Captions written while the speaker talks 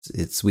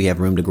we have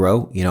room to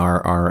grow. You know,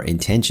 our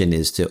intention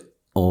is to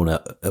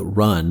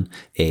run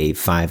a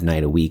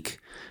 5-night-a-week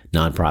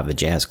nonprofit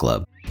jazz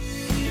club.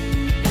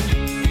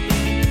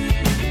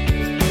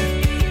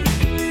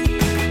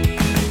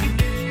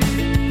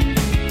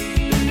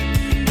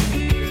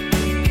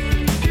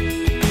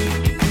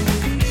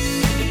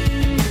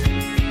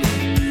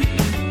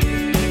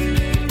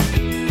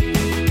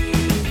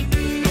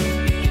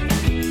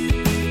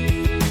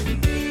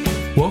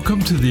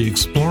 Welcome to the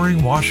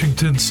Exploring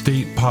Washington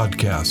State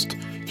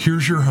podcast.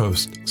 Here's your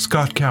host,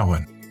 Scott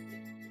Cowan.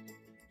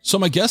 So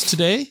my guest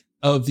today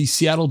of the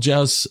Seattle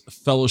Jazz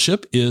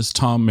Fellowship is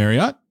Tom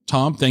Marriott.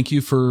 Tom, thank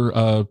you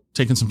for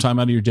taking some time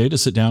out of your day to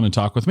sit down and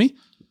talk with me.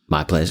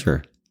 My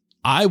pleasure.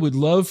 I would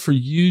love for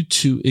you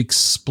to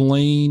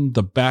explain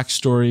the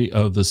backstory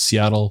of the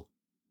Seattle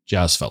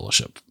Jazz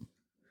Fellowship.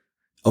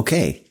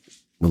 Okay.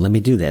 Well, let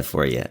me do that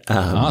for you.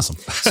 Awesome.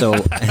 So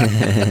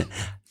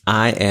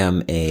I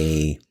am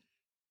a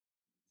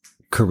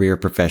career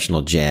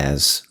professional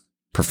jazz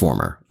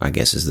performer, I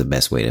guess is the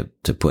best way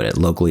to put it.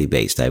 Locally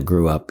based. I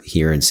grew up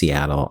here in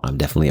Seattle. I'm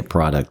definitely a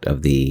product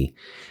of the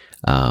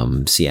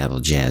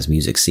Seattle jazz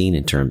music scene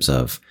in terms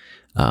of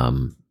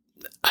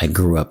I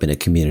grew up in a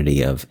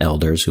community of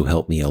elders who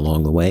helped me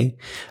along the way.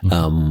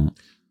 Mm-hmm.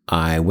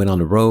 I went on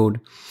the road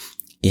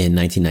in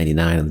 1999.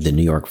 I lived in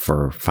New York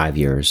for 5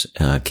 years,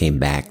 came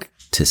back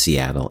to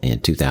Seattle in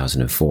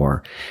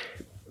 2004.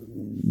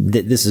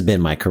 This has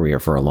been my career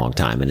for a long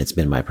time, and it's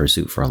been my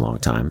pursuit for a long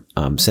time.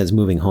 Since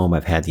moving home,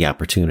 I've had the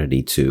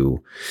opportunity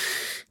to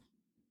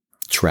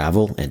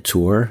travel and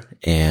tour,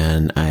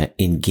 and I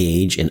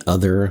engage in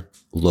other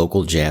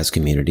local jazz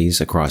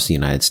communities across the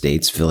United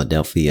States,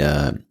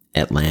 Philadelphia,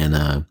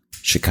 Atlanta,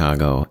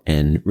 Chicago,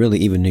 and really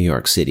even New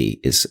York City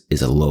is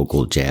a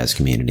local jazz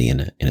community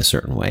in a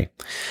certain way.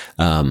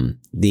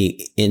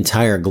 The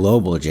entire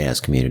global jazz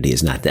community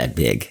is not that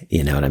big,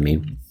 you know what I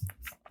mean?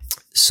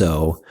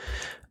 So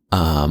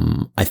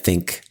I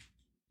think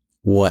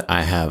what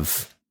I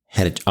have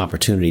had an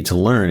opportunity to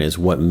learn is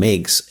what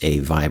makes a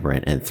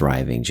vibrant and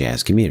thriving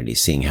jazz community,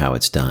 seeing how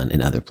it's done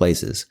in other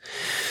places.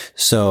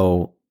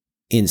 So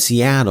in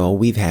Seattle,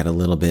 we've had a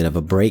little bit of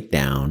a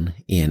breakdown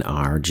in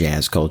our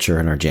jazz culture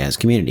and our jazz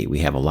community. We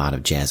have a lot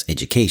of jazz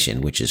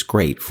education, which is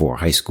great for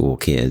high school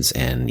kids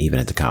and even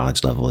at the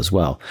college level as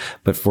well.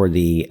 But for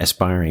the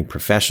aspiring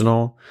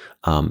professional,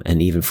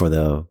 and even for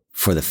the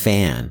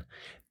fan,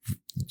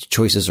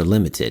 choices are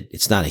limited.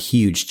 It's not a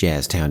huge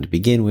jazz town to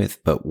begin with,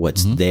 but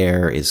what's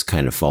there is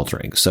kind of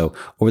faltering. So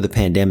over the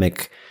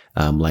pandemic,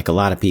 like a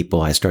lot of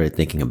people, I started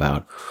thinking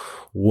about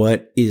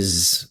what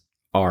is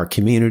our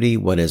community?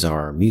 What is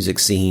our music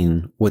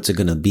scene? What's it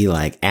going to be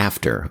like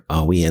after?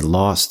 We had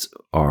lost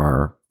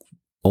our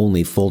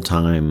only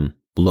full-time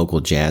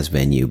local jazz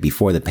venue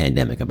before the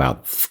pandemic,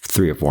 about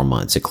 3 or 4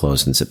 months. It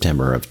closed in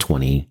September of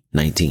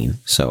 2019.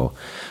 So,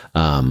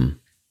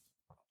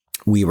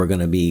 we were going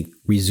to be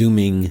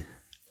resuming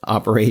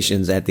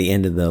operations at the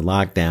end of the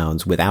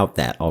lockdowns without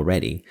that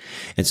already.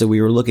 And so we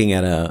were looking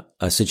at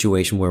a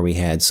situation where we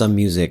had some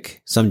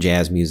music, some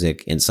jazz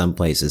music in some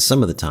places,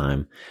 some of the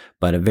time,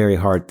 but a very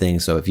hard thing.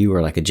 So if you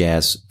were like a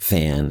jazz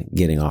fan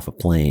getting off a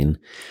plane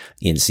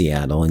in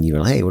Seattle and you were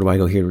like, hey, where do I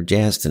go hear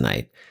jazz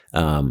tonight?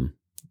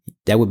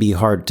 That would be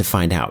hard to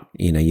find out.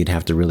 You know, you'd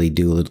have to really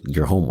do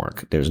your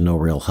homework. There's no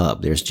real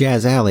hub. There's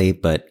Jazz Alley,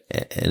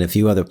 and a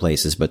few other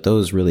places, but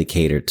those really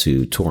cater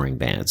to touring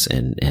bands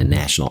and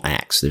national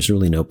acts. There's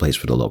really no place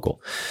for the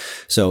local.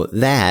 So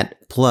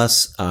that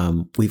plus,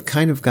 we've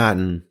kind of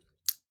gotten,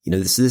 you know,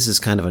 this is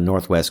kind of a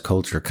Northwest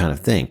culture kind of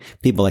thing.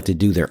 People like to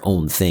do their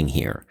own thing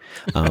here.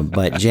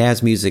 But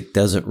jazz music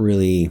doesn't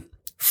really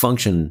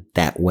function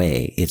that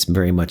way. It's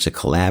very much a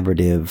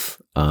collaborative,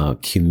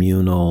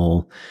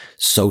 communal,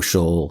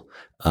 social,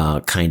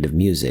 kind of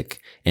music.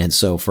 And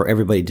so for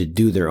everybody to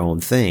do their own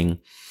thing,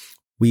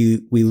 we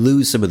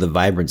lose some of the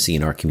vibrancy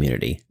in our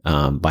community,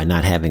 by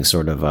not having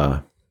sort of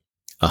a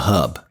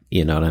hub.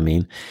 You know what I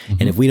mean? Mm-hmm.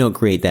 And if we don't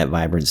create that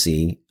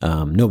vibrancy,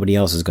 nobody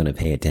else is going to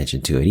pay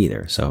attention to it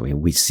either. So, I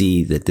mean, we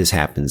see that this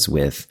happens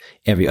with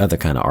every other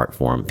kind of art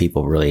form.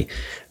 People really,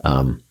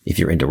 if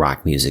you're into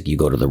rock music, you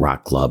go to the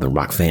rock club and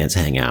rock fans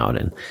hang out,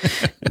 and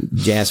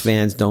jazz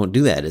fans don't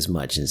do that as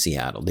much in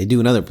Seattle. They do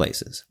in other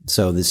places.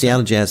 So the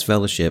Seattle Jazz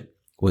Fellowship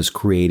was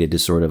created to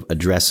sort of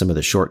address some of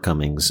the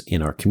shortcomings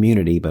in our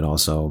community, but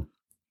also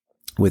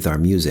with our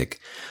music.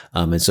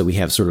 And so we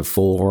have sort of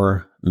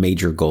 4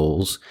 major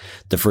goals.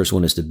 The first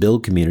one is to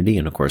build community.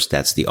 And of course,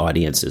 that's the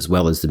audience as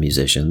well as the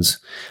musicians.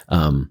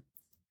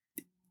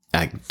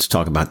 I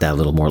talk about that a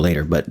little more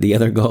later, but the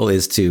other goal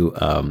is to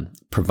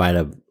provide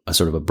a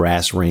sort of a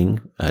brass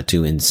ring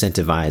to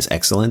incentivize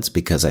excellence,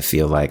 because I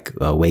feel like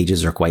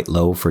wages are quite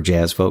low for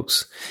jazz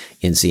folks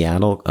in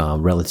Seattle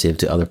relative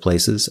to other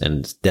places,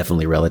 and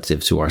definitely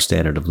relative to our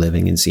standard of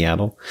living in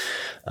Seattle.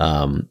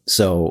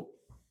 So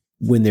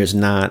when there's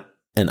not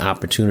an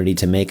opportunity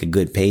to make a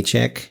good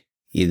paycheck,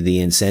 the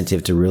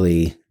incentive to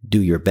really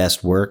do your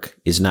best work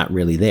is not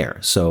really there.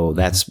 So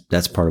that's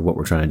part of what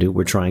we're trying to do.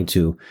 We're trying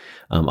to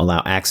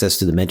allow access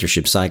to the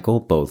mentorship cycle,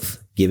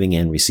 both giving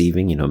and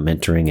receiving,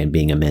 mentoring and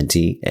being a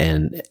mentee,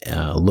 and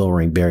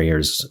lowering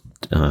barriers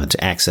to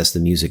access the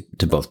music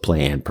to both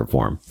play and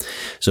perform.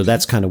 So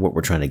that's kind of what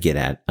we're trying to get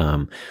at.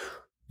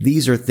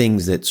 These are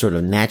things that sort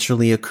of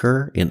naturally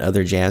occur in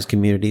other jazz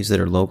communities that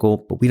are local,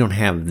 but we don't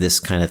have this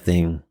kind of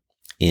thing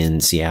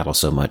in Seattle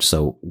so much.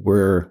 So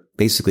we're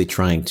basically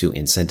trying to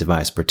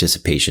incentivize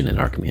participation in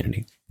our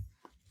community.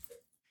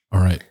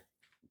 All right.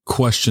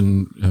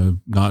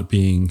 Question, not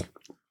being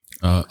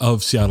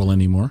of Seattle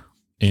anymore,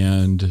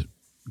 and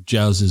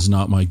jazz is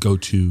not my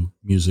go-to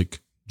music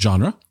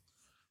genre.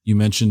 You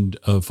mentioned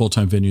a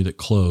full-time venue that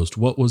closed.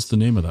 What was the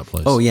name of that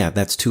place? Oh, yeah.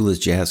 That's Tula's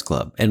Jazz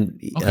Club. And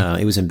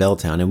it was in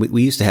Belltown. And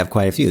we used to have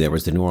quite a few. There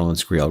was the New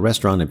Orleans Creole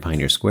Restaurant in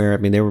Pioneer Square. I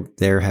mean,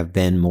 there have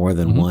been more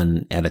than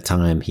one at a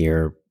time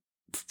here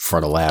for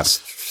the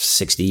last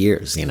 60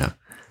 years,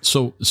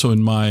 So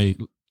in my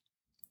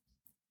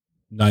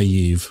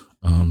naive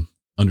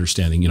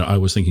understanding, I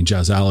was thinking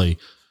Jazz Alley,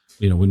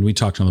 when we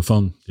talked on the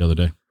phone the other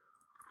day,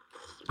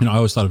 I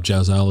always thought of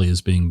Jazz Alley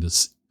as being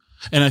this,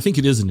 and I think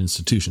it is an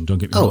institution, don't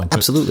get me wrong.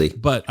 Absolutely.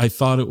 But I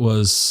thought I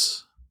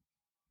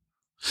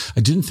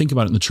didn't think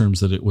about it in the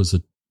terms that it was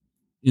an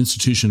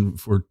institution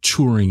for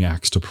touring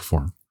acts to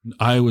perform.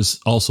 I was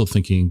also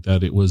thinking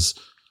that it was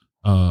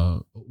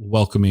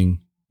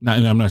welcoming,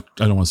 and I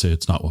don't want to say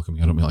it's not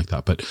welcoming, I don't mean like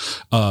that, but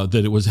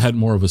that it had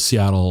more of a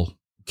Seattle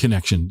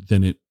connection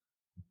than it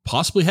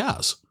possibly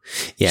has.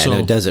 Yeah, no,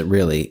 it doesn't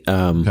really.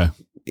 Okay.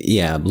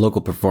 Yeah,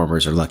 local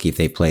performers are lucky if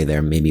they play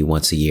there maybe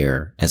once a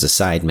year as a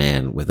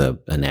sideman with a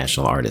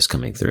national artist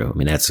coming through. I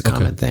mean, that's a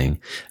common thing.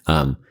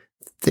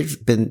 There's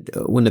been,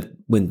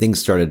 when things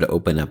started to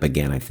open up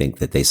again, I think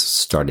that they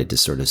started to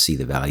sort of see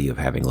the value of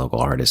having local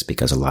artists,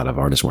 because a lot of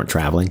artists weren't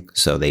traveling.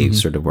 So they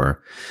sort of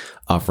were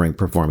offering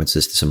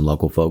performances to some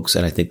local folks.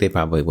 And I think they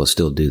probably will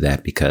still do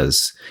that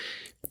because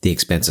the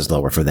expense is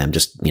lower for them,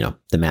 just,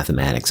 the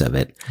mathematics of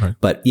it. Right.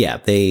 But yeah,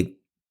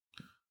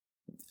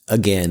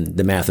 again,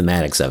 the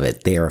mathematics of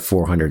it, they are a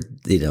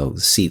 400,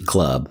 seat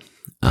club.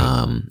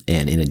 And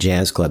in a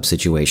jazz club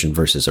situation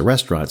versus a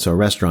restaurant. So a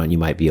restaurant, you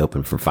might be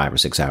open for 5 or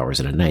 6 hours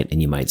in a night,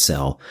 and you might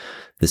sell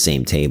the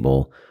same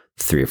table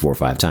 3 or 4 or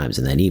 5 times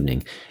in that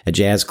evening. A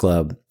jazz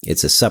club,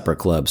 it's a supper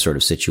club sort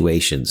of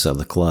situation. So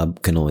the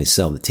club can only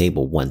sell the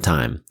table one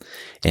time.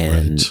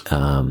 And,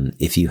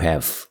 if you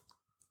have,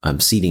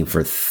 seating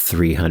for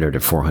 300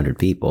 or 400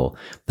 people,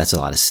 that's a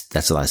lot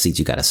of seats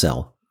you got to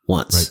sell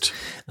once.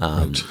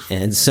 Right.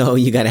 And so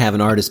you got to have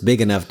an artist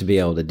big enough to be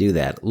able to do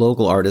that.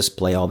 Local artists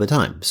play all the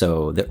time.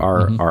 So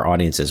our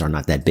audiences are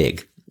not that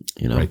big,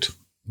 Right.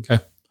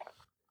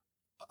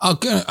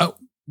 Okay.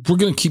 We're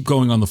going to keep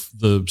going on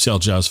the Seattle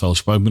Jazz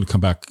Fellowship. I'm going to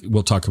come back.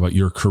 We'll talk about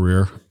your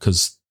career,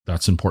 because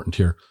that's important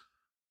here.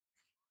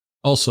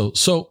 Also,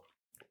 so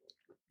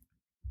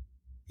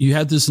you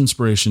had this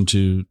inspiration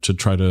to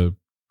try to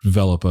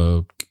develop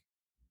a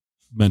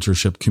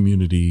mentorship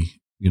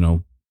community,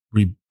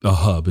 a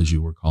hub, as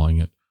you were calling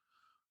it.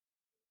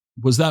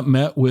 Was that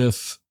met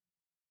with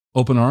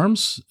open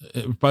arms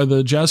by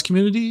the jazz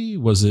community?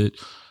 Was it,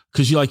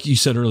 because like you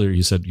said earlier,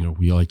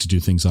 we like to do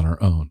things on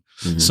our own.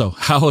 Mm-hmm. So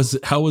how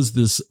was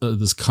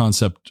this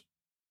concept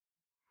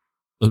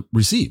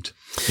received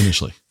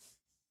initially?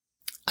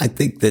 I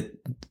think that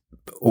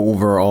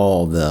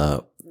overall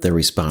the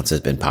response has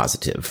been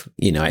positive.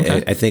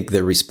 I think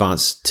the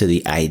response to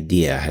the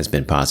idea has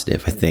been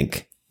positive. I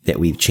think that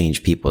we've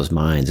changed people's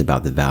minds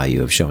about the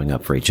value of showing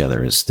up for each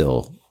other is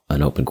still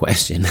an open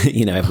question.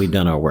 If we've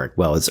done our work,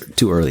 well, it's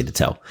too early to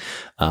tell.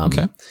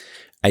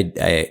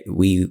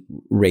 We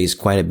raised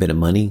quite a bit of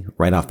money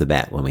right off the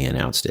bat when we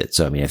announced it.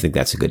 So, I think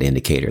that's a good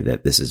indicator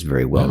that this is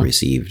very well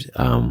received.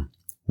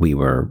 We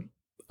were,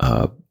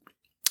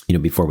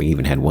 before we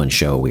even had one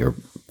show, we were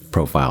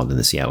profiled in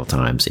the Seattle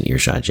Times and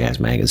Earshot Jazz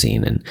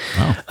Magazine. And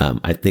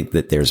I think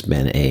that there's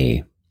been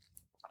a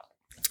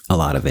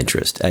lot of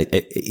interest. I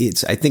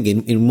think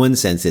in one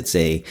sense, it's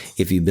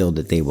if you build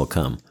it, they will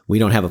come. We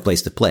don't have a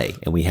place to play,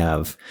 and we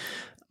have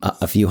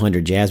a few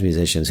hundred jazz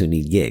musicians who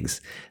need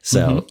gigs.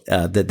 So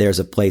that there's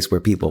a place where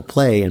people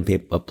play and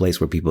a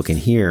place where people can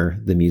hear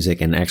the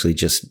music and actually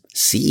just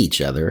see each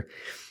other.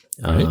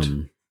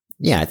 Right.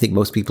 I think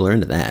most people are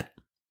into that.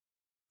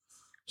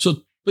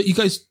 So, but you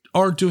guys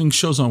are doing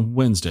shows on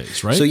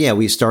Wednesdays, right? So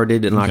we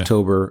started in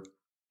October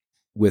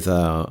with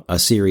a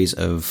series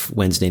of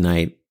Wednesday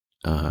night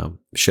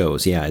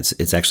shows. Yeah,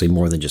 it's actually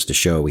more than just a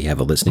show. We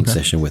have a listening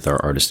session with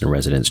our artist in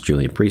residence,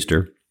 Julian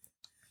Priester,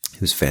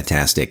 who's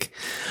fantastic.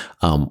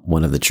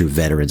 One of the true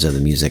veterans of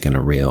the music and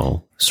a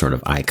real sort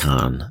of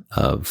icon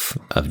of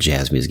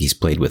jazz music. He's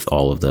played with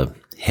all of the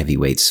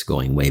heavyweights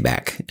going way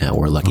back.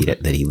 We're lucky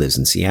that he lives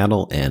in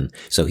Seattle. And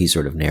so he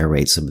sort of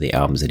narrates some of the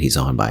albums that he's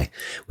on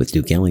with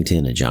Duke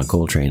Ellington and John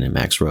Coltrane and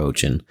Max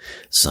Roach and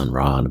Sun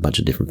Ra and a bunch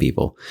of different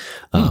people,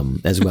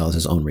 as well as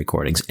his own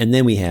recordings. And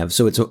then we have,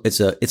 so it's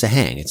a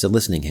hang, it's a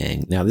listening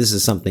hang. Now, this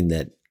is something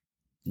that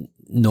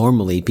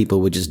normally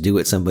people would just do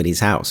at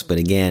somebody's house. But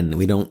again,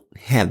 we don't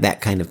have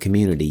that kind of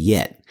community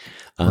yet.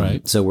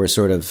 Right. So we're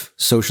sort of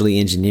socially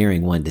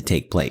engineering one to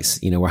take place.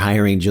 We're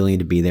hiring Jillian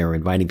to be there. We're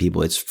inviting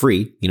people. It's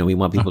free. We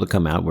want people to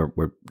come out.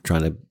 We're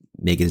trying to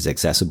make it as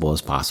accessible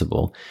as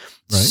possible.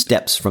 Right.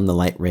 Steps from the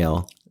light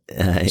rail.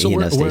 So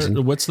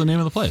what's the name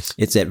of the place?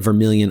 It's at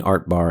Vermilion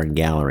Art Bar and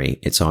Gallery.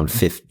 It's on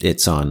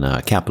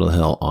Capitol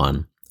Hill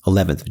on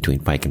 11th between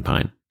Pike and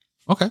Pine.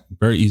 Okay.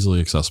 Very easily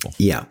accessible.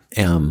 Yeah.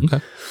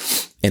 Okay.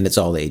 And it's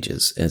all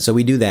ages. And so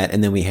we do that.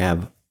 And then we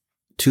have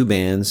 2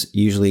 bands.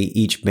 Usually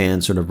each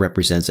band sort of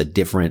represents a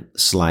different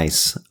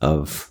slice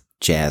of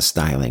jazz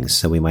stylings.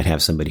 So we might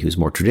have somebody who's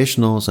more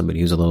traditional, somebody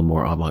who's a little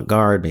more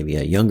avant-garde, maybe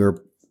a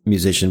younger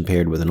musician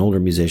paired with an older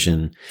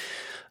musician,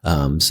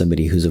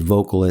 somebody who's a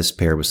vocalist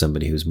paired with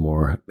somebody who's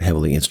more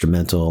heavily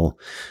instrumental.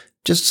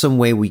 Just some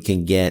way we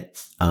can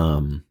get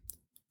one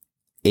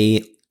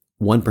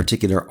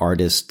particular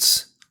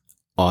artist's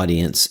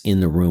audience in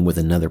the room with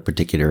another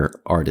particular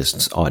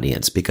artist's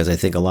audience, because I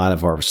think a lot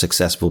of our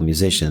successful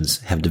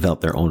musicians have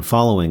developed their own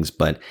followings,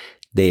 but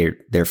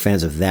they're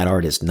fans of that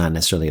artist, not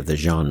necessarily of the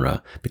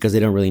genre, because they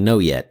don't really know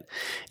yet.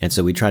 And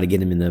so we try to get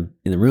them in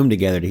the room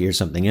together to hear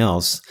something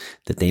else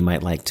that they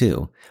might like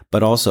too.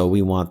 But also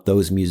we want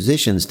those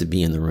musicians to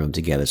be in the room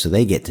together so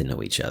they get to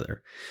know each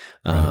other,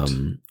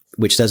 Right.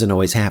 Which doesn't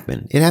always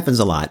happen. It happens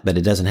a lot, but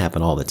it doesn't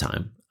happen all the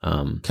time.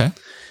 Okay.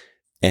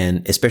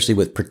 And especially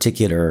with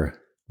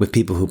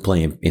people who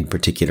play in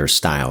particular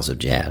styles of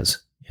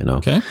jazz,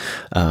 Okay.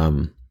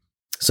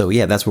 So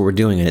yeah, that's what we're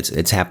doing. And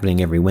it's happening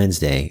every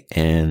Wednesday.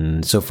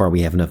 And so far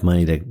we have enough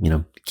money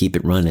to, keep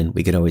it running.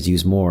 We could always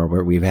use more.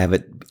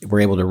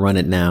 We're able to run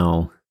it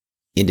now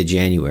into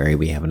January.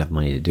 We have enough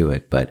money to do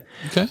it, but,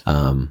 Okay.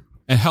 And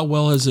how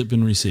well has it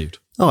been received?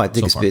 Oh, I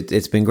think so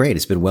it's been great.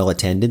 It's been well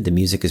attended. The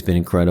music has been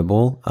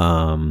incredible.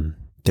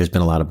 There's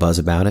been a lot of buzz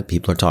about it.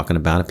 People are talking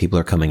about it. People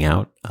are coming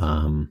out.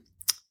 I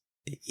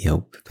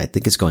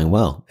think it's going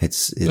well.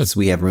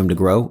 We have room to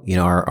grow.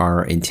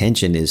 Our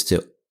intention is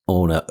to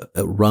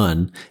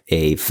run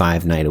a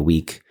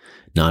 5-night-a-week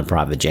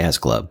nonprofit jazz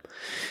club.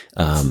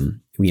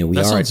 That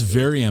sounds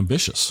very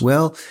ambitious.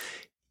 Well,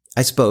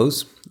 I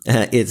suppose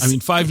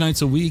it's. 5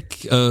 nights a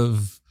week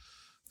of.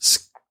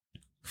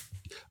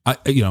 I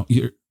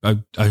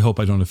hope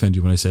I don't offend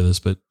you when I say this,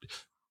 but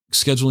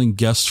scheduling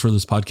guests for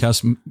this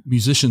podcast,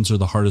 musicians are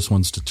the hardest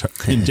ones to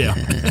pin down.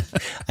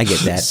 I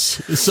get that.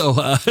 So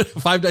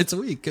 5 nights a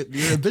week,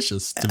 you're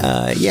ambitious. To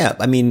me. Yeah.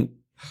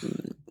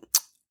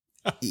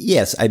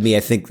 Yes. I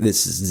think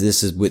this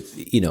is with,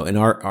 in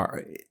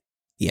our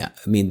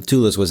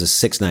Tula's was a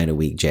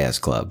 6-night-a-week jazz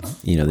club.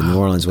 The New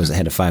Orleans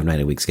had a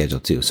 5-night-a-week schedule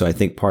too. So I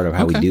think part of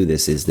how we do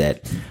this is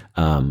that,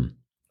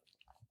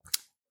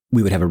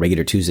 we would have a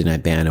regular Tuesday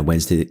night band. A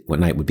Wednesday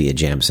night would be a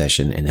jam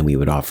session, and then we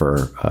would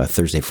offer a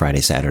Thursday,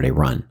 Friday, Saturday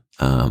run.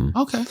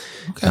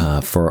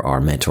 For our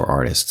mentor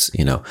artists.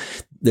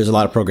 There's a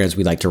lot of programs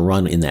we like to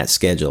run in that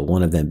schedule.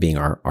 One of them being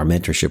our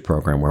mentorship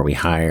program, where we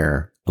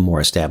hire a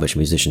more established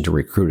musician to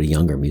recruit a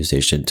younger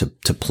musician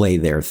to play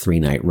their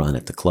 3-night run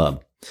at the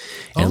club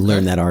and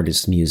learn that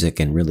artist's music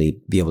and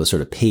really be able to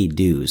sort of pay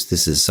dues.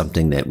 This is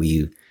something that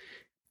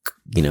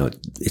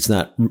it's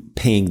not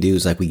paying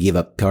dues like we give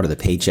up part of the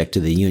paycheck to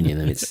the union.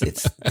 And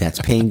that's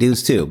paying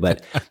dues too,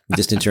 but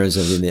just in terms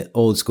of in the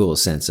old school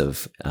sense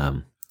of,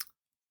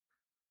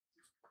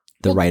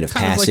 the rite of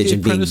passage like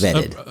and being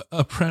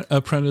vetted.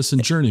 Apprentice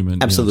and journeyman.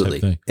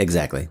 Absolutely.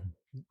 Exactly.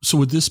 So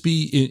would this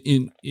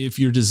be if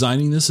you're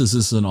designing this, is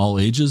this an all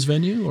ages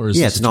venue or is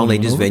it's an all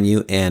ages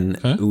venue. And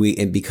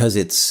because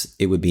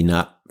it would be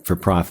not for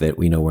profit,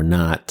 we're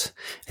not,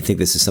 I think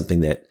this is something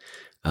that,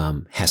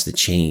 has to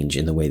change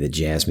in the way that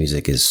jazz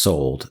music is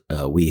sold.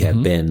 We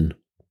have been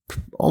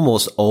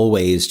almost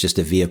always just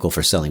a vehicle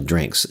for selling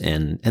drinks,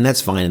 and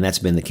that's fine. And that's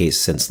been the case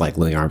since like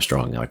Louis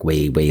Armstrong, like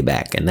way, way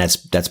back. And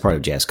that's part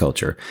of jazz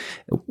culture.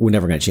 We're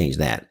never going to change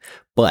that.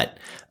 But,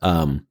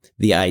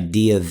 the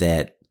idea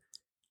that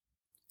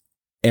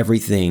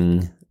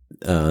everything,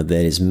 that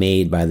is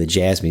made by the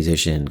jazz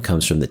musician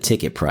comes from the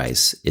ticket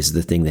price is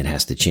the thing that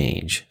has to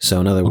change. So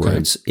in other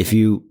words, if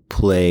you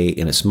play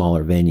in a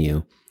smaller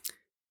venue,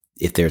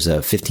 if there's a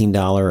 $15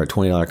 or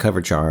 $20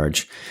 cover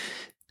charge,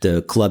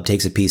 the club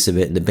takes a piece of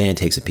it and the band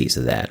takes a piece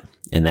of that.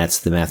 And that's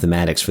the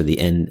mathematics for the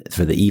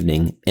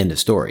evening, end of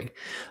story.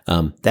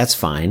 That's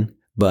fine.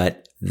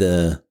 But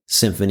the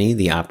symphony,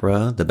 the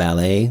opera, the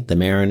ballet, the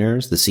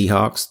Mariners, the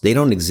Seahawks, they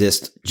don't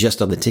exist just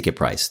on the ticket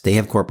price. They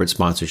have corporate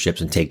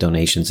sponsorships and take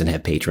donations and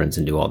have patrons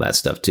and do all that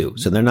stuff too.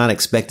 So they're not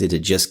expected to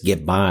just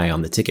get by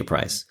on the ticket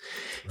price.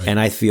 Right. And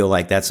I feel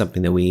like that's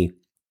something that we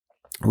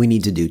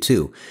need to do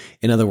too.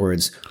 In other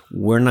words,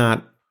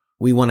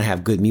 we want to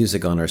have good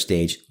music on our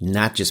stage,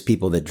 not just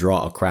people that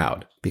draw a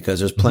crowd, because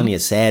there's plenty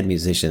of sad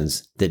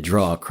musicians that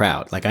draw a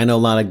crowd. Like I know a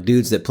lot of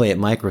dudes that play at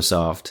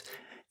Microsoft,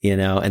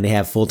 and they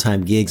have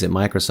full-time gigs at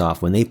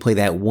Microsoft. When they play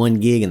that one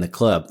gig in the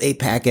club, they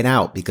pack it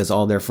out because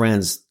all their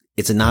friends,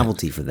 it's a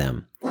novelty for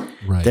them.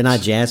 Right. They're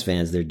not jazz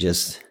fans. They're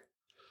just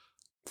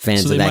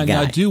fans of that guy. So they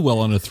might not do well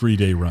on a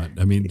 3-day run.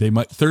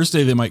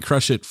 Thursday they might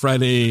crush it.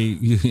 Friday,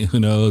 who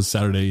knows?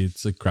 Saturday,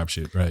 it's a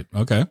crapshoot, right?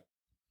 Okay.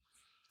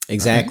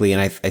 Exactly.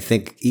 And I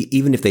think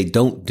even if they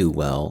don't do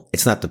well,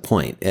 it's not the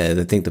point.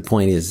 I think the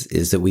point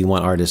is that we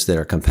want artists that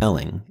are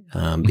compelling,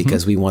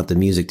 because we want the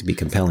music to be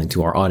compelling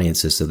to our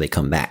audiences so they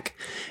come back.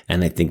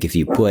 And I think if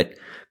you put,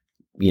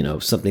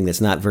 something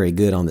that's not very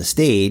good on the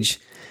stage,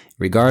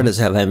 regardless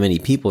of how many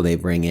people they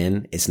bring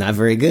in, it's not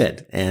very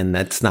good. And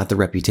that's not the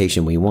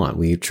reputation we want.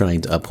 We're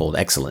trying to uphold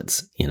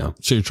excellence,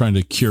 So you're trying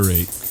to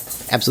curate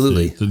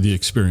absolutely the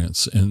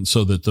experience, and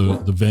so that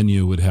the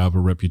venue would have a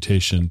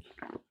reputation.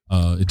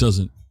 It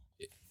doesn't.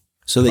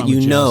 So that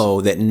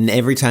that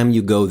every time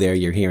you go there,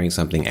 you're hearing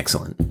something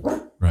excellent.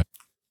 Right.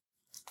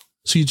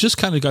 So you just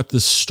kind of got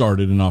this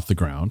started and off the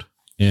ground,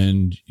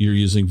 and you're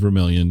using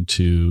Vermilion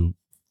to,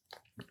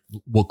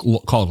 we'll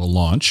call it a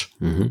launch.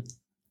 Mm-hmm.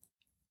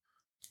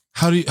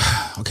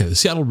 The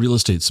Seattle real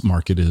estate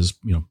market is,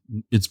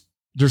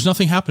 there's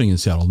nothing happening in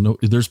Seattle. No,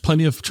 there's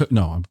plenty of,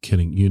 no, I'm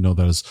kidding.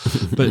 That is,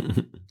 but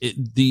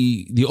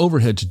the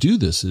overhead to do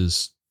this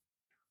is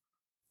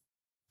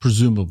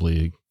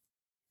presumably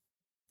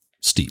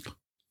steep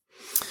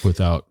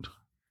without.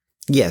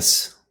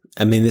 Yes.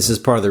 I mean, this is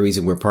part of the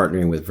reason we're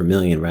partnering with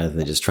Vermilion rather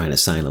than just trying to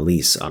sign a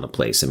lease on a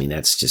place. I mean,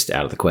 that's just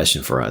out of the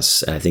question for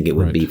us. I think it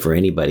would be for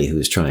anybody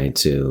who's trying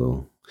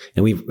to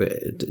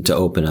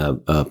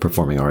open a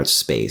performing arts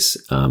space.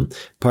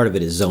 Part of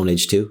it is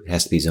zonage too. It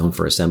has to be zoned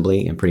for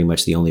assembly, and pretty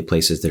much the only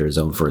places that are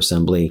zoned for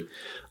assembly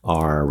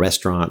are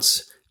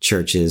restaurants,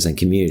 churches, and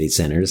community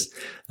centers.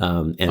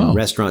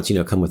 Restaurants,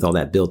 come with all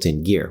that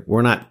built-in gear.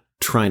 We're not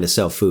trying to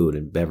sell food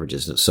and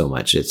beverages so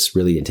much. It's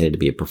really intended to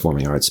be a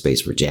performing arts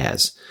space for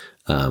jazz.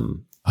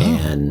 And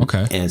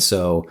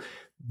so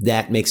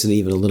that makes it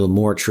even a little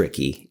more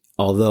tricky,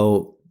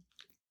 although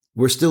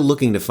we're still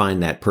looking to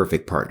find that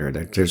perfect partner.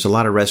 There's a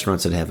lot of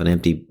restaurants that have an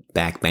empty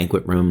back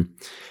banquet room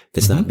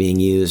that's not being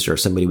used, or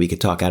somebody we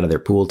could talk out of their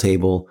pool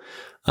table.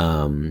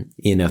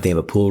 If they have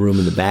a pool room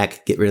in the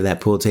back, get rid of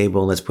that pool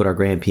table and let's put our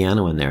grand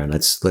piano in there and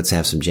let's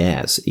have some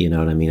jazz. You know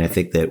what I mean? I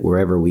think that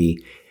wherever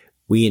we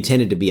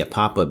intended to be a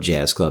pop-up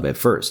jazz club at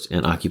first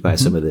and occupy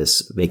some of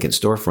this vacant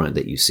storefront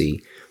that you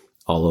see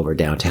all over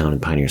downtown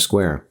and Pioneer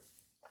Square.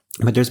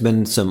 But there's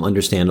been some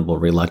understandable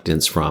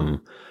reluctance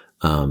from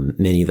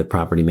many of the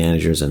property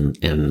managers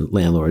and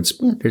landlords.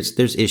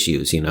 There's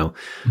issues,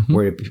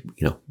 where,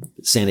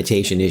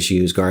 sanitation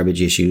issues,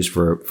 garbage issues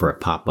for a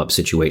pop-up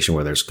situation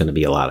where there's going to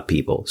be a lot of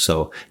people.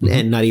 So,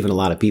 and not even a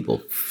lot of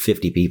people,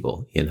 50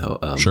 people,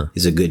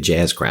 is a good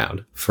jazz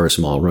crowd for a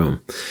small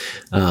room.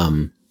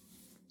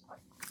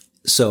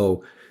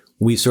 So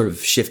we sort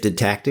of shifted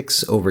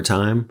tactics over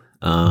time.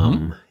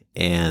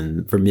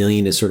 And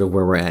Vermilion is sort of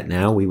where we're at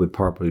now. We would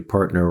probably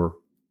partner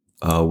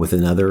with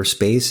another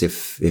space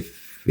if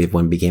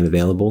one became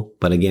available.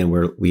 But again,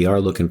 we are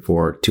looking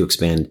to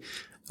expand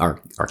our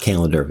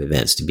calendar of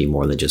events to be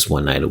more than just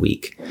one night a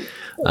week.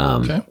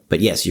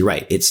 But yes, you're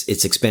right.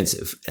 It's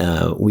expensive.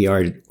 We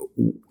are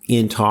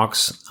in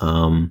talks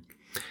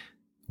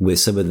with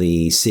some of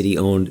the city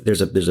owned.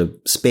 There's a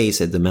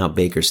space at the Mount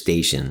Baker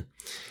station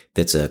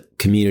that's a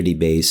community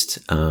based,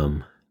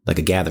 like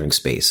a gathering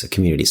space, a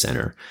community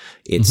center.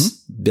 It's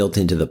built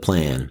into the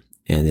plan,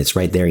 and it's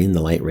right there in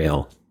the light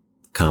rail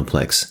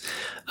complex.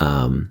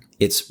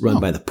 It's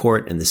run by the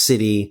port and the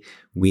city.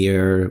 We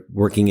are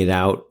working it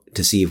out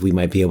to see if we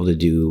might be able to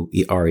do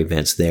our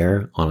events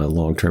there on a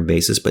long-term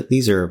basis. But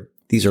these are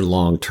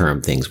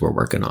long-term things we're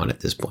working on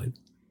at this point.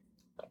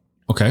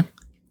 Okay.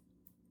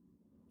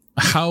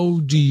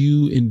 How do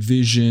you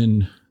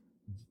envision?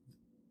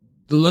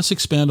 Let's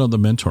expand on the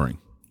mentoring.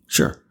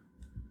 Sure.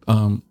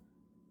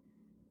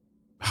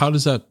 How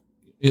does that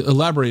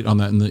elaborate on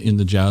that in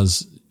the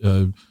jazz?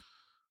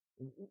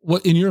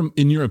 What in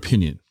your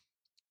opinion,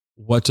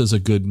 what does a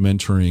good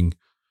mentoring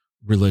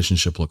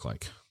relationship look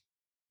like?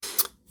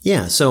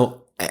 Yeah,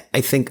 so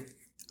I think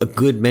a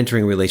good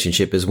mentoring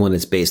relationship is one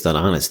that's based on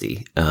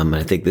honesty.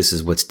 I think this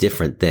is what's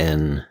different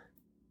than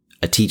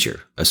a teacher.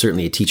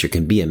 Certainly, a teacher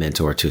can be a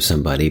mentor to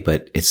somebody,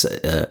 but it's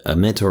a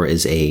mentor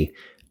is a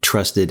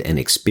trusted and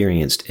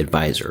experienced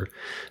advisor.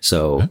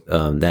 So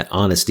that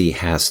honesty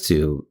has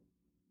to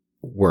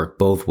work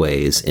both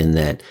ways, in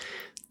that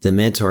the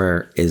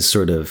mentor is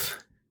sort of,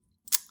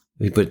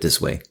 let me put it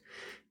this way.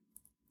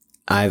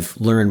 I've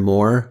learned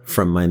more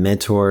from my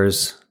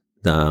mentors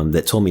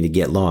that told me to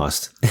get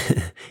lost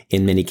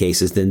in many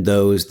cases than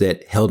those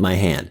that held my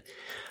hand.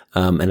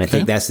 And I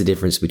think that's the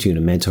difference between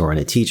a mentor and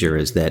a teacher,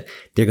 is that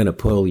they're going to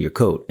pull your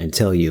coat and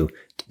tell you,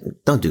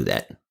 don't do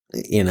that,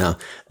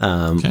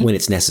 when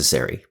it's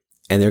necessary.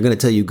 And they're going to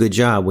tell you good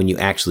job when you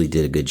actually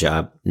did a good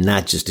job,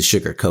 not just to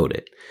sugarcoat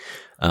it.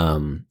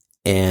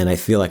 And I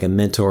feel like a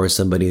mentor is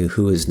somebody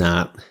who is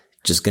not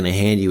just going to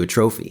hand you a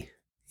trophy.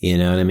 You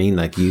know what I mean?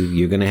 Like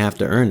you're going to have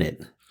to earn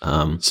it.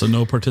 So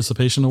no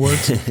participation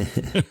awards?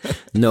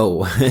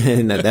 No,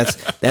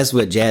 that's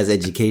what jazz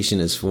education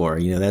is for.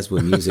 That's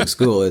what music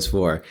school is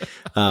for.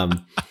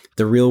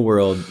 The real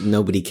world,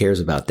 nobody cares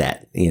about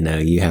that.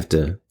 You have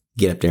to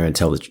get up there and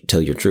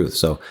tell your truth.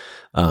 So,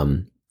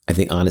 I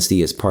think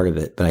honesty is part of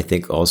it, but I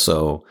think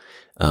also,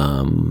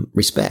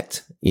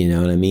 respect, you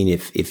know what I mean?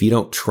 If you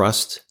don't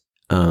trust,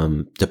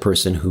 the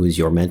person who is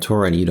your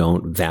mentor and you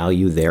don't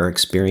value their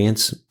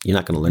experience, you're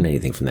not going to learn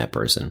anything from that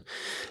person.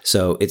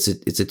 So it's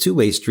a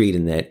two-way street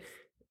in that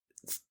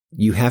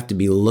you have to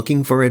be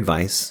looking for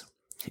advice,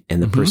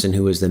 and the person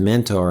who is the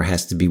mentor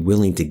has to be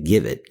willing to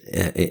give it,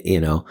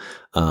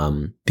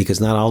 because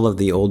not all of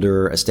the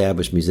older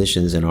established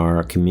musicians in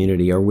our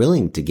community are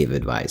willing to give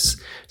advice.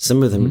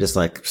 Some of them are just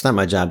like, it's not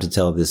my job to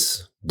tell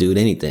this dude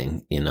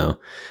anything, and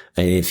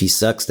if he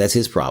sucks, that's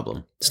his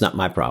problem. It's not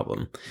my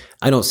problem.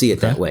 I don't see it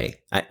that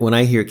way. When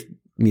I hear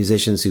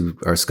musicians who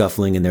are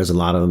scuffling, and there's a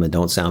lot of them that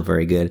don't sound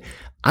very good,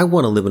 I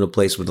want to live in a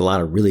place with a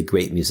lot of really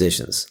great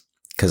musicians,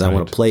 because I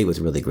want to play with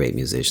really great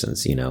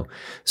musicians,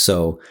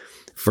 So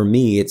for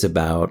me, it's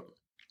about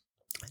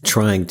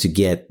trying to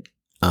get,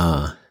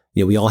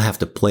 we all have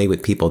to play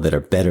with people that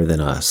are better than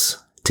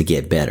us to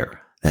get better.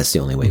 That's the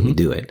only way we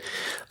do it.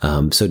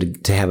 So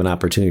to have an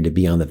opportunity to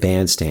be on the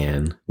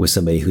bandstand with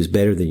somebody who's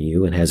better than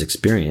you and has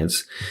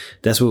experience,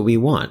 that's what we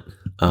want.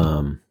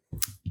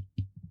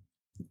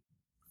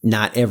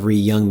 Not every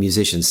young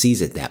musician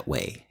sees it that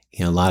way.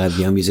 A lot of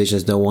young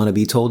musicians don't want to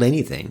be told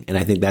anything. And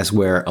I think that's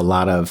where a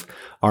lot of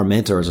our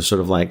mentors are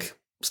sort of like,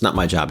 it's not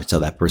my job to tell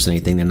that person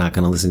anything. They're not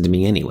going to listen to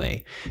me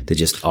anyway. To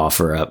just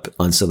offer up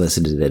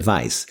unsolicited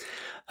advice.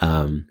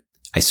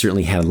 I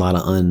certainly had a lot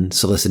of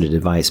unsolicited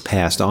advice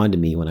passed on to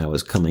me when I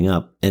was coming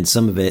up. And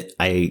some of it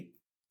I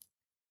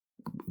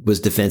was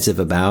defensive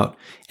about,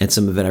 and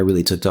some of it I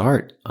really took to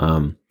heart.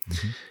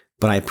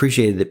 But I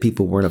appreciated that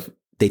people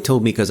they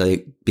told me because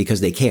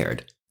they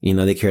cared.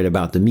 They cared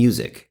about the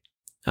music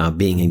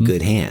being in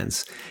good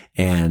hands.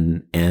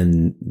 And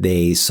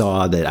they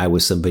saw that I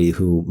was somebody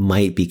who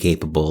might be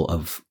capable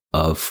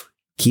of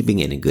keeping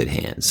it in good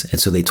hands. And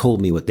so they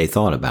told me what they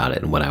thought about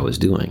it and what I was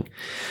doing.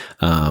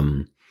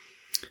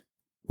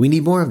 We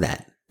need more of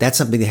that. That's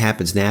something that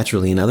happens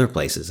naturally in other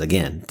places.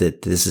 Again,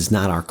 that this is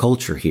not our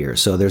culture here.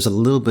 So there's a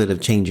little bit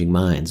of changing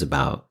minds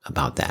about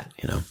that,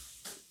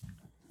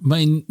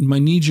 My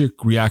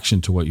knee-jerk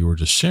reaction to what you were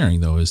just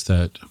sharing, though, is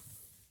that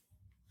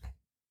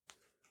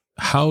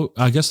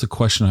I guess the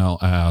question I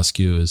ask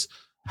you is,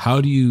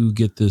 how do you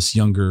get this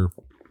younger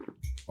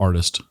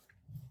artist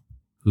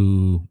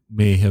who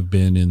may have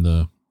been in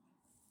the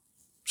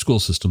school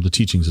system, the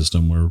teaching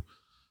system, where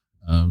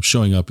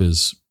showing up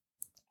is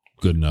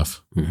good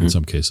enough in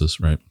some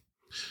cases, right?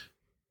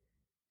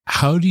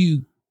 How do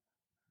you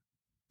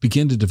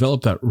begin to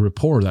develop that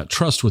rapport, that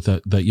trust with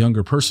that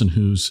younger person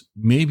who's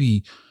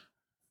maybe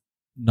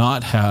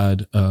not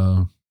had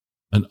an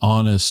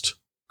honest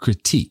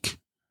critique?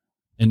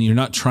 And you're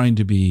not trying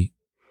to be,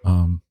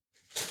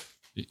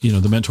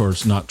 the mentor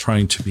is not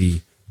trying to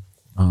be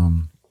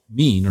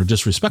mean or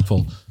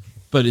disrespectful,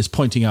 but is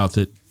pointing out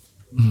that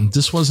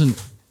this wasn't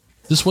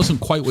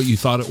quite what you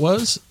thought it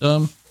was.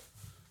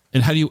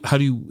 And how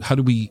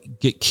do we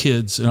get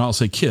kids, and I'll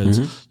say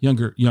kids,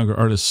 younger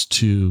artists,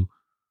 to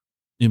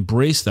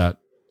embrace that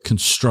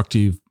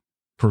constructive,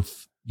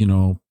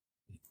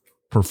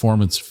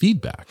 performance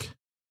feedback?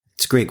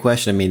 It's a great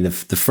question. I mean, the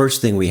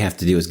first thing we have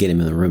to do is get them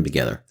in the room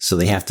together. So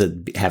they have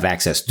to have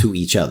access to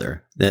each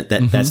other.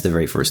 That's the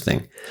very first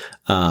thing.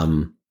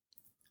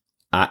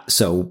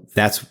 So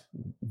that's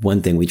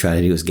one thing we try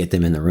to do, is get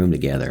them in the room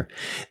together.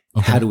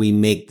 Okay. How do we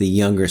make the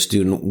younger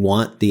student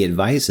want the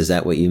advice? Is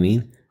that what you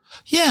mean?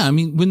 Yeah. I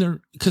mean,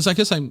 because I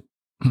guess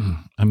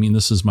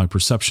this is my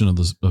perception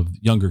of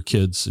younger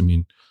kids. I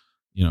mean,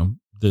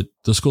 that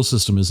the school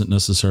system isn't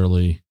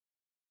necessarily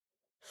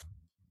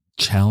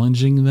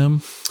challenging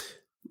them.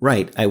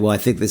 Right. I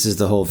think this is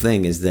the whole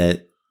thing, is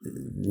that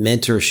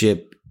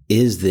mentorship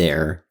is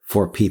there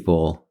for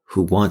people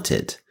who want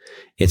it.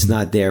 It's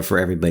not there for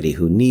everybody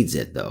who needs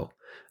it, though.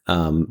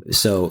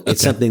 So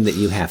it's something that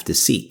you have to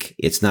seek.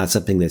 It's not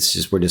something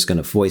that's we're just going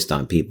to foist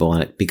on people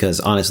on it, because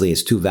honestly,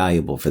 it's too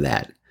valuable for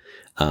that.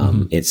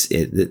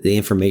 The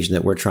information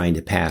that we're trying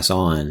to pass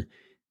on,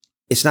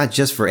 it's not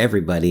just for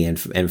everybody and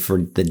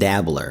for the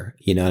dabbler.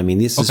 You know what I mean?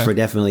 This is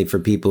definitely for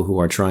people who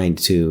are trying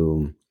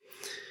to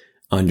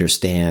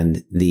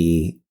understand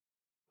the,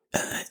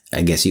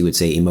 I guess you would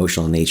say,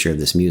 emotional nature of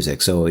this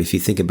music. So if you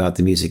think about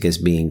the music as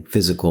being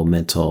physical,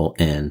 mental,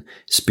 and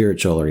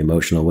spiritual or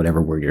emotional,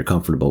 whatever word you're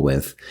comfortable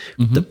with,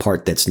 the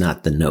part that's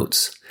not the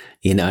notes,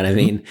 you know what I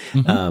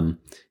mean?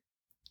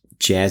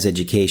 Jazz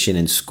education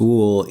in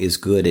school is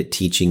good at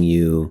teaching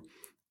you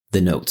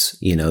the notes,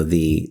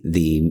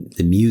 the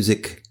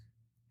music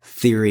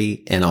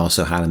theory, and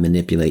also how to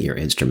manipulate your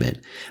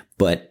instrument.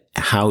 But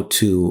how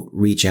to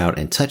reach out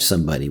and touch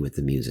somebody with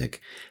the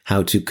music,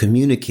 how to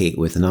communicate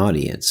with an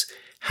audience,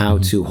 how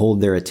to hold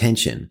their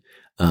attention,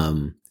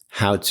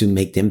 how to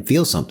make them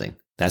feel something.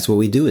 That's what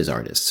we do as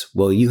artists.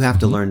 Well, you have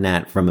to learn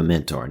that from a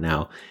mentor.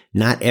 Now,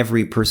 not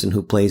every person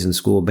who plays in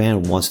school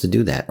band wants to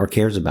do that, or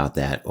cares about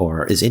that,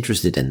 or is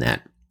interested in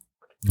that,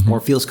 or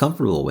feels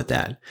comfortable with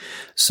that.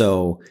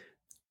 So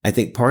I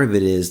think part of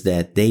it is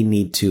that they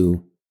need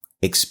to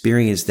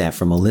experience that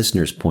from a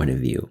listener's point of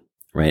view,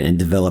 right? And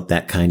develop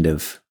that kind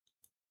of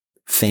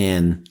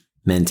fan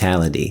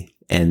mentality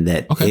And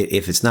that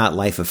if it's not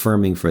life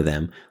affirming for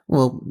them,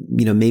 well,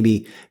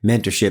 maybe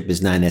mentorship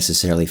is not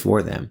necessarily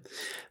for them.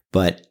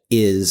 But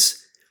is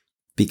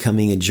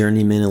becoming a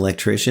journeyman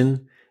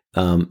electrician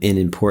an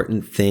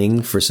important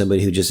thing for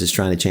somebody who just is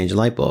trying to change a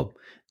light bulb?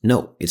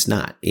 No, it's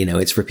not.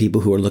 It's for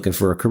people who are looking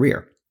for a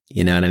career.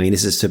 You know what I mean?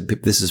 This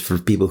is for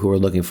people who are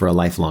looking for a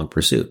lifelong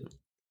pursuit.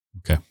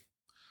 Okay.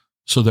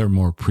 So they're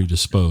more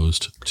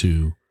predisposed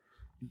to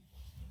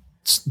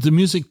the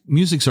music.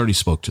 Music's already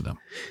spoke to them.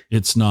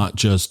 It's not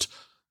just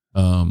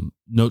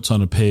notes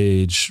on a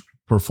page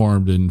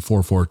performed in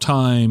 4/4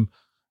 time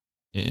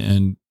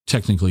and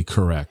technically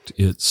correct.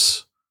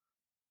 It's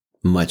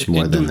much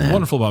more than that.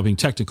 Wonderful about being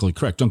technically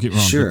correct. Don't get me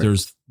wrong. Sure. But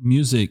there's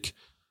music,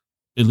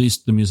 at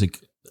least the music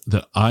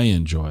that I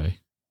enjoy,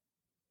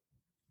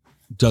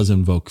 does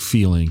invoke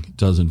feeling,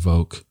 does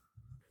invoke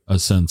a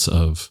sense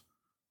of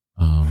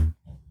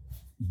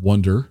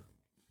wonder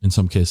in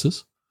some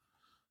cases.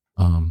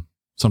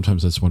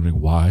 Sometimes that's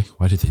wondering why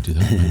did they do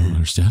that? I don't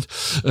understand.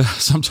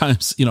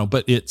 Sometimes,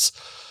 but it's,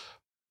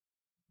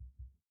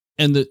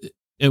 so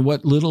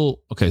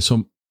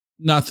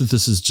not that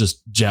this is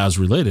just jazz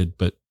related,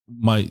 but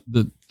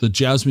the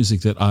jazz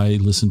music that I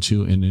listen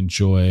to and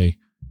enjoy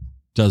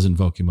does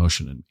invoke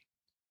emotion in me.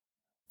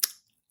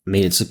 I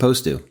mean, it's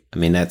supposed to. I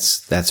mean,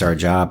 that's our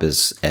job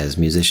as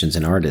musicians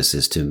and artists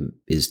is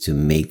to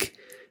make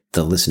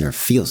the listener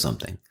feel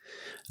something.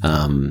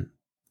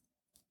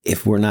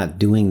 If we're not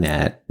doing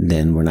that,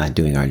 then we're not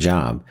doing our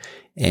job.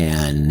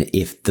 And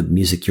if the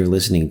music you're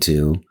listening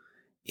to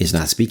is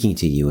not speaking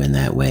to you in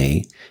that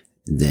way,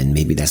 then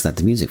maybe that's not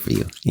the music for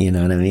you. You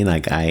know what I mean?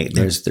 Like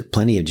there's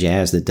plenty of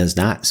jazz that does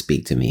not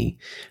speak to me.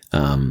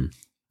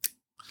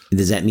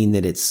 Does that mean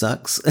that it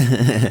sucks?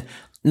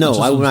 No,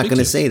 I'm not going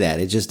to say that.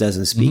 It just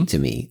doesn't speak to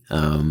me.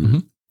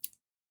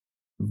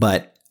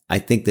 But I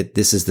think that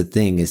this is the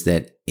thing, is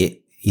that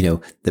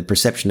the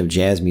perception of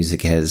jazz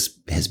music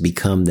has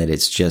become that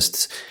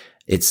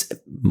it's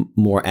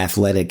more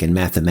athletic and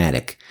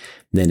mathematic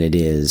than it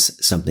is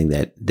something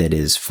that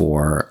is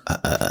for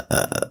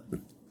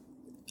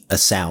a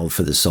salve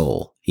for the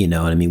soul, you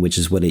know what I mean? Which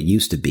is what it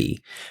used to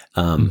be.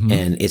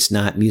 And it's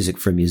not music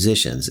for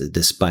musicians,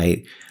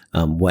 despite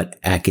what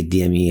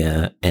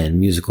academia and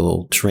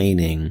musical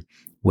training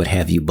would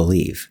have you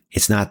believe.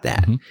 It's not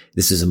that.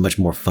 This is a much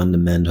more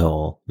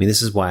fundamental. I mean,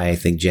 this is why I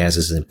think jazz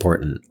is an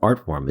important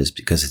art form, is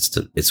because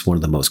it's one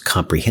of the most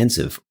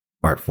comprehensive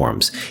art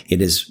forms.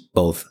 It is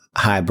both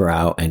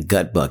highbrow and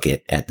gut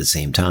bucket at the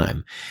same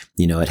time.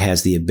 It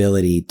has the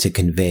ability to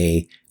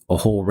convey a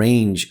whole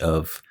range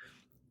of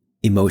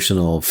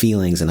emotional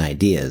feelings and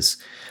ideas.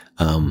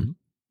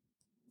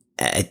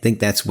 I think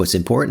that's what's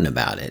important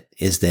about it,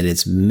 is that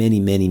it's many,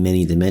 many,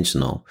 many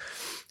dimensional.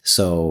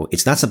 So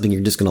it's not something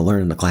you're just going to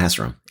learn in the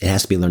classroom. It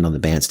has to be learned on the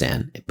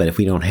bandstand. But if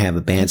we don't have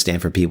a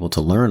bandstand for people to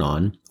learn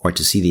on or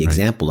to see the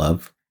example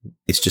of,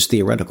 it's just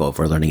theoretical if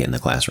we're learning it in the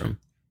classroom.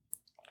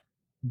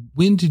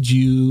 When did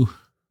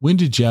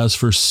jazz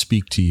first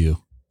speak to you?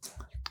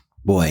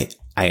 Boy,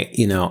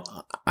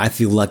 I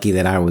feel lucky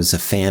that I was a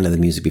fan of the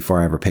music before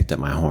I ever picked up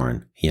my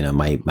horn.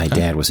 My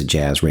dad was a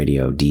jazz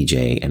radio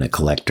DJ and a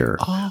collector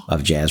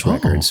of jazz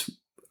records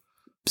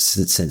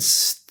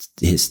since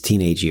his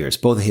teenage years.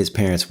 Both of his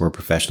parents were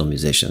professional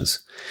musicians.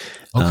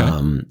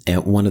 And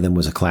one of them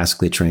was a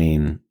classically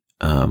trained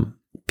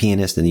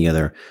pianist, and the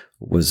other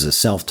was a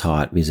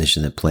self-taught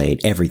musician that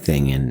played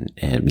everything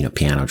and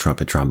piano,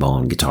 trumpet,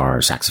 trombone,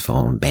 guitar,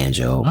 saxophone,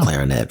 banjo,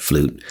 clarinet,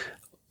 flute,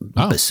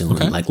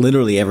 bassoon, like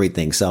literally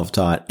everything,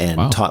 self-taught,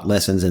 and taught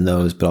lessons in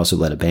those, but also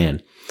led a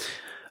band.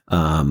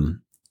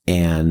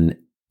 And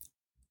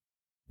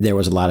there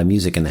was a lot of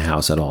music in the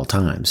house at all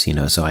times,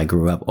 so I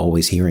grew up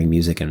always hearing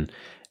music and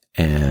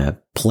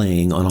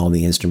playing on all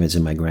the instruments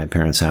in my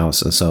grandparents'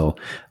 house. And so,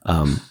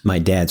 my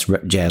dad's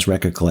jazz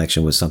record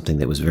collection was something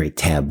that was very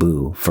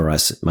taboo for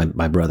us,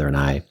 my brother and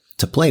I,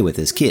 to play with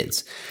as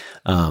kids.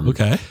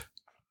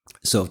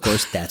 So of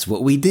course that's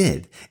what we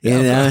did. I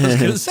was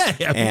going to say.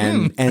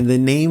 and the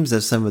names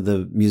of some of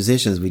the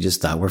musicians we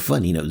just thought were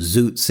fun.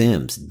 Zoot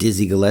Sims,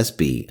 Dizzy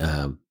Gillespie,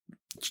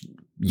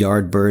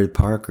 Yardbird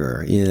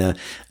Parker,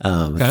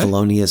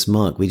 Thelonious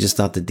Monk. We just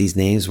thought that these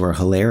names were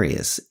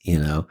hilarious,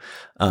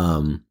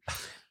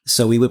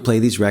 so we would play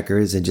these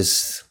records and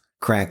just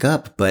crack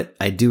up. But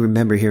I do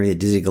remember hearing the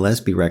Dizzy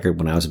Gillespie record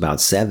when I was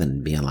about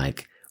 7, being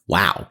like,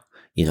 wow,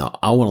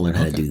 I want to learn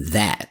how to do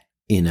that.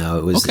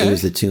 It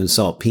was the tune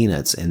Salt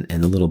Peanuts and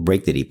the little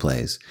break that he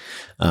plays.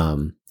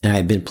 And I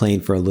had been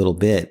playing for a little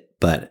bit,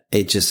 but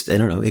it just, I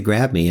don't know, it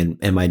grabbed me.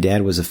 And my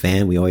dad was a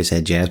fan. We always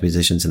had jazz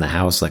musicians in the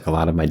house. Like a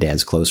lot of my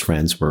dad's close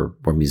friends were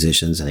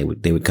musicians,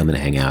 and they would come in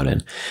and hang out.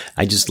 And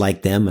I just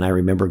liked them. And I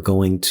remember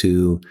going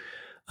to,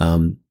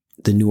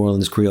 the New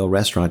Orleans Creole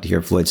restaurant to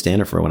hear Floyd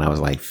Standifer when I was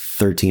like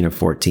 13 or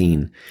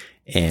 14.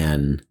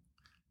 And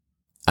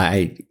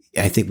I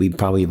think we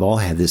probably have all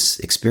had this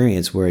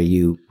experience where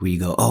you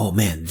go, oh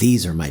man,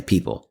 these are my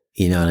people.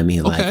 You know what I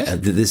mean? Like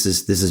this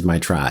is my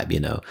tribe,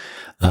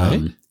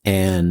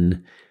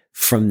 and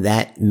from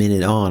that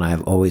minute on,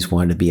 I've always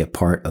wanted to be a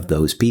part of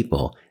those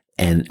people.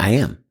 And I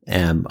am,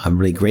 I'm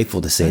really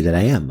grateful to say that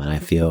I am, and I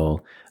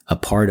feel a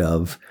part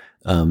of,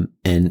 and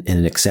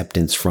an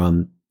acceptance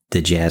from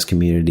the jazz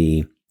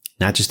community,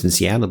 not just in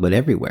Seattle, but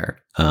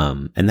everywhere.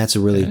 And that's a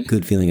really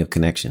good feeling of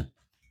connection.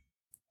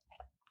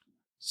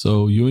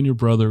 So you and your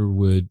brother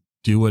would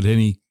do what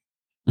any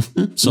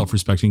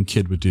self-respecting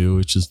kid would do,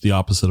 which is the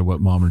opposite of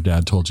what mom or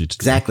dad told you to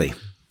do. Exactly.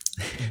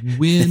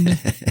 When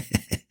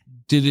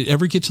did it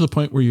ever get to the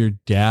point where your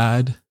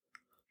dad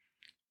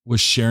was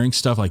sharing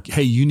stuff like,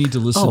 hey, you need to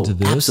listen to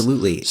this?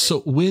 Absolutely. So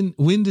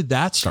when did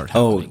that start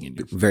happening?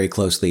 Very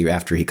closely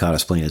after he caught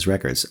us playing his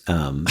records. We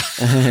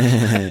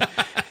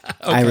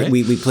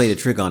played a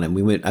trick on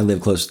him. I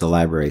lived close to the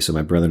library, so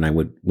my brother and I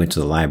went to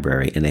the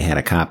library, and they had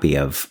a copy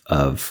of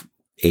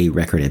a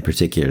record in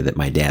particular that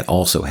my dad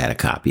also had a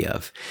copy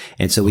of.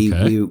 And so we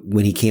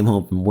when he came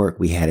home from work,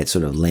 we had it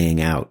sort of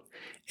laying out,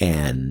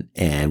 and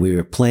we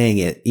were playing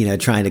it,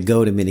 trying to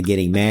goad him into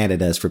getting mad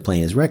at us for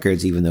playing his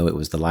records, even though it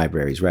was the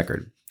library's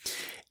record.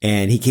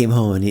 And he came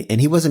home and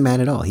he wasn't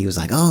mad at all. He was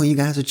like, "Oh, you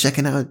guys are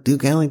checking out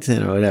Duke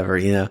Ellington or whatever,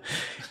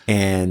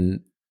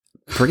 and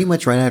pretty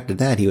much right after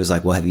that, he was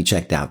like, "Well, have you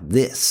checked out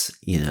this?"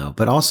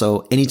 But also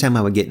anytime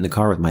I would get in the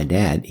car with my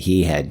dad,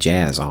 he had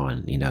jazz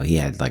on, he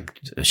had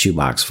like a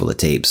shoebox full of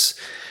tapes,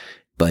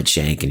 Bud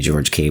Shank and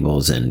George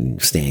Cables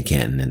and Stan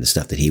Kenton and the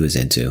stuff that he was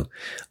into.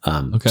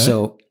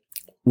 So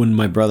when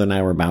my brother and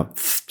I were about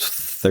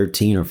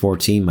 13 or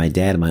 14, my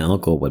dad and my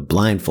uncle would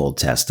blindfold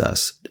test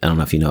us. I don't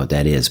know if you know what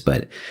that is,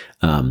 but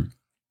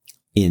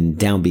in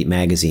Downbeat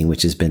magazine,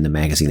 which has been the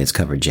magazine that's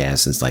covered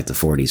jazz since like the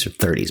 40s or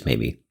 30s,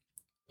 maybe.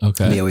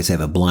 They always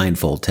have a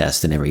blindfold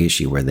test in every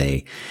issue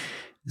where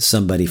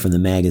somebody from the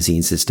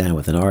magazine sits down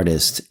with an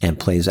artist and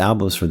plays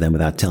albums for them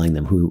without telling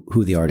them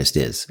who the artist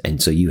is.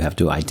 And so you have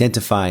to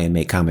identify and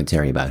make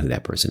commentary about who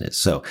that person is.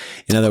 So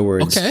in other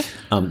words,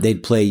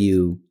 they'd play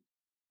you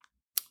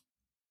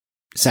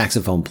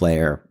saxophone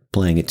player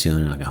playing a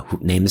tune, and I go,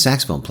 name the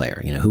saxophone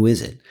player. Who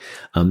is it?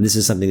 This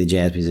is something that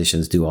jazz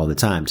musicians do all the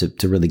time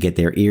to really get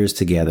their ears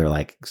together.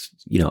 Like,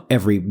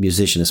 every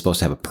musician is supposed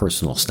to have a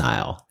personal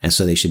style, and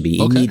so they should be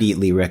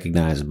immediately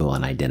recognizable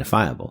and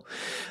identifiable.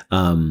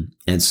 And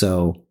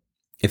so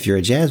if you're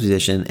a jazz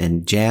musician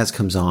and jazz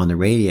comes on the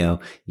radio,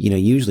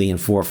 usually in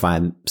 4 or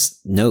 5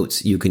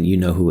 notes, you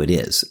know who it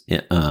is.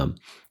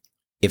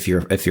 If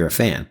you're a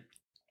fan.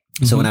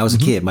 So when I was a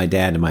kid, my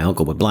dad and my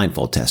uncle would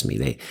blindfold test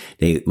me.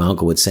 My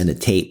uncle would send a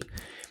tape,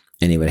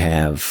 and they would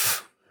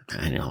have,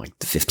 like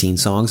 15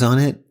 songs on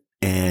it.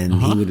 And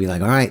he would be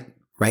like, "All right,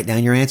 write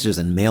down your answers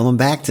and mail them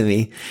back to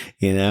me,"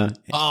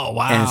 Oh,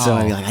 wow. And so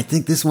I'd be like, "I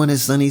think this one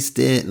is Sonny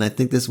Stitt, and I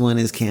think this one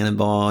is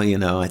Cannonball,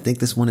 I think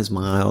this one is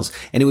Miles."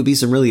 And it would be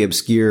some really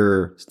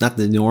obscure, not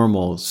the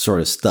normal sort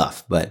of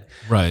stuff, but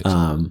right.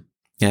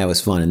 Yeah, it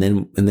was fun. And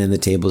then the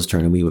tables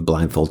turned, and we would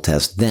blindfold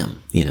test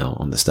them,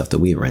 on the stuff that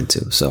we were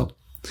into. So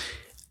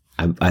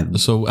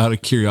So out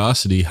of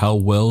curiosity, how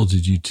well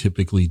did you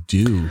typically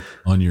do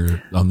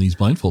on these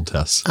blindfold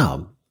tests?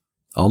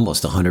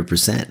 Almost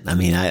 100%. I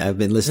mean, I've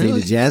been listening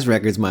to jazz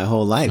records my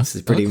whole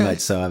life, pretty much.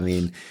 So, I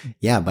mean,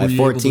 yeah, by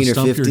 14 or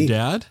 15. Your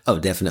dad? Oh,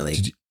 definitely.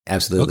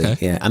 Absolutely.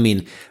 Okay. Yeah. I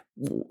mean,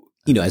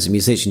 as a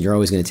musician, you're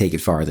always going to take it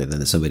farther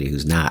than somebody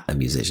who's not a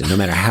musician, no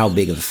matter how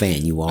big of a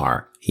fan you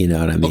are. You know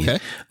what I mean?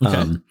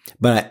 Okay.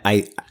 But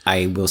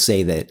I will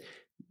say that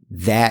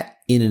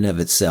in and of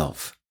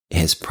itself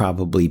has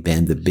probably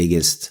been the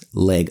biggest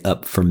leg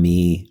up for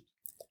me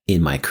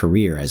in my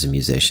career as a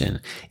musician,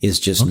 is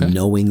just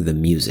knowing the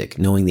music,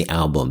 knowing the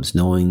albums,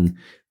 knowing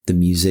the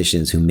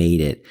musicians who made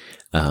it,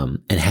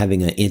 and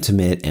having an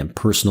intimate and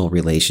personal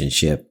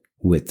relationship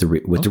with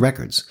the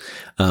records.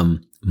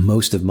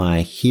 Most of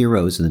my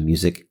heroes in the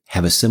music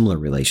have a similar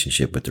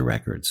relationship with the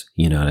records,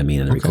 you know what I mean,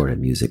 and the recorded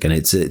music. And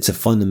it's a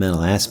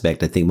fundamental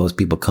aspect. I think most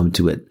people come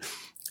to it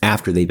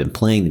after they've been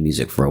playing the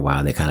music for a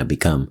while. They kind of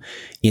become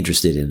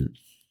interested in,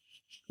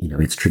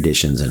 its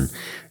traditions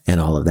and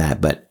all of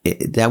that. But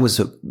that was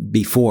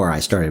before I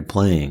started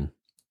playing.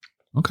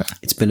 Okay.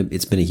 It's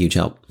been a huge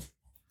help.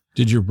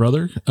 Did your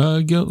brother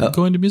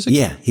go into music?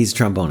 Yeah, he's a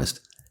trombonist.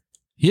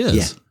 He is?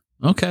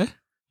 Yeah. Okay.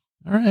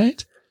 All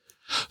right.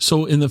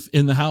 So in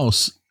the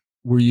house,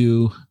 were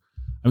you,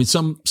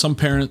 some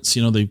parents,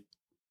 they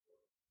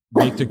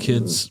make their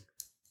kids,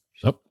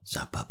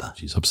 Stop, Papa.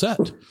 She's upset.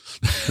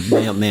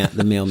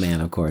 The mailman,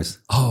 of course.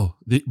 Oh,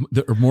 the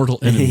mortal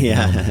enemy.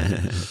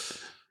 Yeah.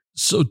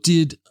 So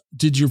did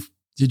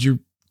your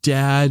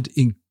dad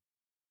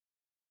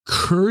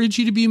encourage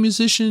you to be a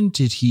musician?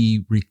 Did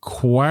he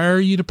require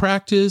you to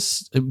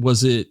practice?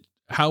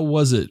 How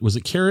was it? Was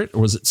it carrot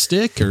or was it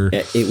stick? Or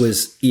it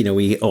was,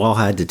 we all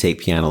had to take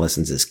piano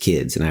lessons as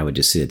kids, and I would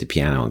just sit at the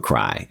piano and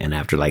cry. And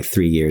after like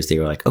 3 years, they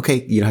were like,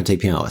 "Okay, you don't have to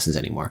take piano lessons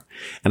anymore."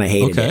 And I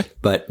hated it.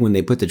 But when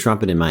they put the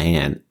trumpet in my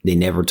hand, they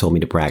never told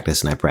me to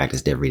practice, and I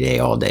practiced every day,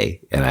 all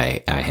day. And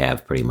I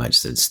have pretty much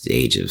since the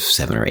age of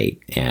 7 or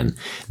 8. And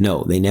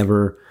no, they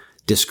never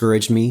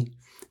discouraged me.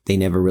 They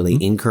never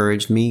really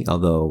encouraged me,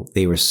 although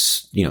they were,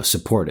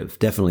 supportive,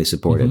 definitely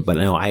supportive. But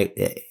no, I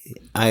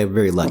am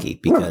very lucky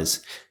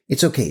because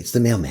it's okay. It's the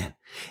mailman.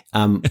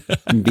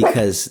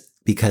 Because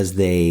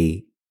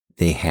they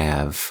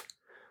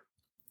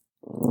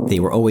they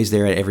were always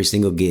there at every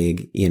single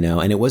gig,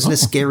 and it wasn't a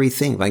scary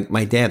thing. Like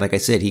my dad, like I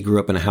said, he grew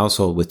up in a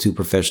household with 2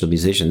 professional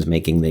musicians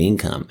making the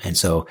income. And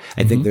so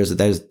I think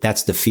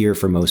that's the fear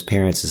for most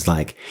parents is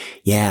like,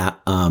 yeah,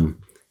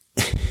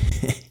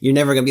 you're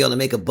never going to be able to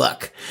make a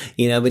buck,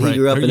 but he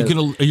grew up you're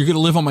going to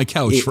live on my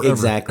couch forever.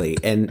 Exactly.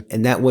 And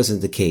that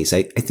wasn't the case.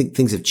 I think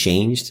things have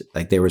changed.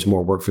 Like there was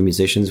more work for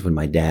musicians when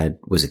my dad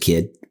was a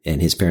kid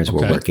and his parents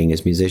were working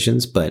as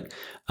musicians, but,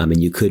 and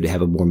you could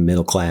have a more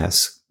middle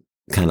class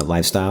kind of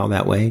lifestyle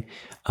that way.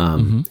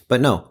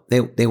 But no,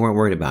 they weren't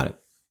worried about it.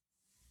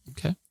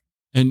 Okay.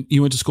 And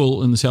you went to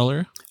school in the Seattle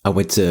area? I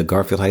went to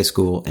Garfield High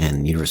School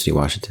and University of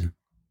Washington.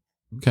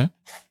 Okay.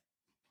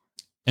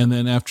 And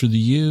then after the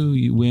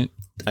you went?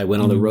 I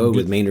went on the road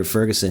with Maynard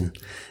Ferguson.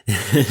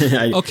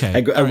 I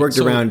worked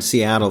around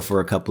Seattle for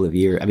a couple of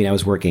years. I mean, I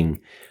was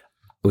working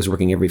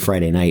every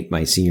Friday night.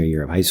 My senior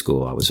year of high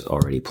school, I was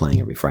already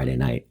playing every Friday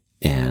night.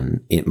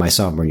 And in my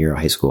sophomore year of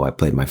high school, I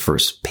played my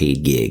first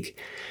paid gig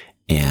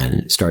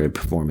and started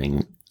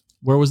performing.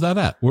 Where was that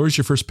at? Where was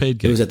your first paid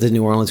gig? It was at the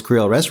New Orleans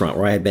Creole restaurant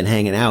where I had been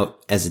hanging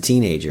out as a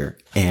teenager.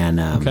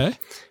 And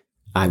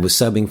I was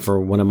subbing for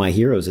one of my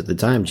heroes at the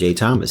time, Jay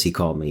Thomas. He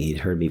called me. He'd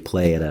heard me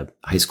play at a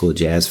high school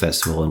jazz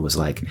festival and was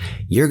like,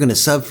 "You're going to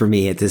sub for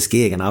me at this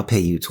gig and I'll pay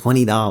you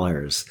 $20.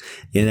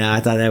 I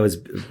thought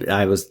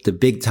that was the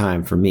big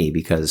time for me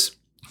because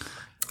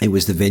it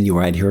was the venue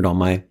where I'd heard all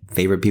my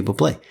favorite people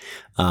play.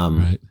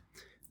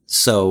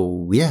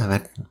 So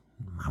yeah,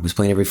 I was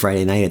playing every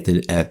Friday night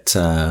at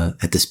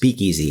the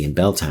Speakeasy in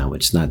Belltown,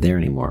 which is not there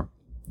anymore.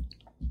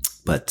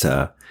 But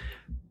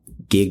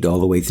gigged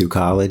all the way through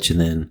college, and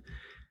then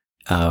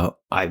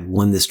I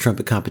won this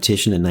trumpet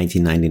competition in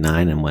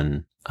 1999 and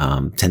won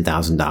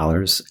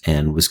 $10,000,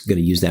 and was going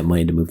to use that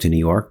money to move to New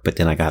York. But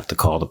then I got the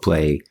call to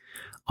play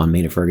on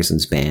Maynard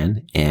Ferguson's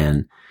band,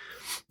 and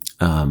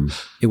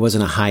it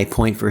wasn't a high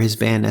point for his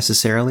band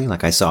necessarily.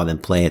 Like I saw them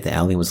play at the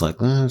Alley and was like,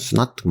 it's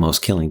not the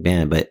most killing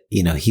band, but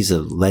he's a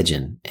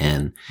legend.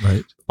 And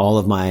all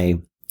of my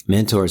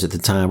mentors at the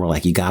time were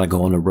like, you got to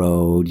go on the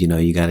road.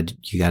 You got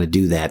to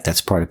do that.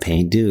 That's part of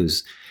paying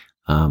dues.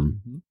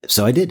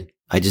 So I did.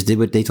 I just did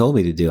what they told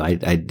me to do. I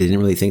didn't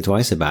really think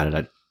twice about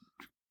it.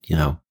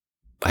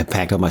 I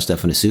packed all my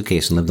stuff in a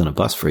suitcase and lived on a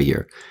bus for a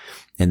year.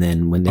 And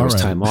then when there was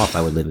time off,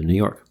 I would live in New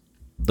York,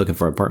 looking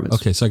for apartments.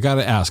 Okay, so I got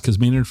to ask, because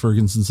Maynard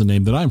Ferguson's a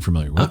name that I'm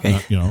familiar with. Okay,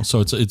 so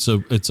it's a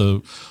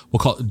we'll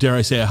call it, dare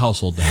I say, a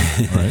household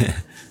name. All right.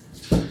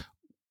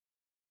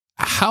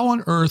 How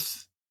on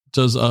earth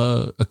does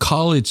a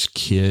college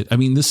kid? I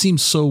mean, this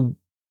seems so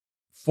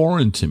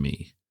foreign to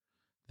me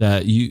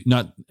that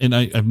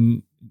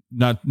I'm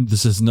not.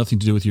 This has nothing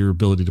to do with your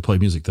ability to play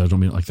music. I don't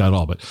mean it like that at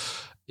all. But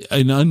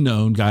an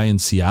unknown guy in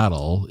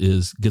Seattle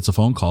gets a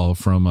phone call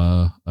from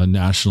a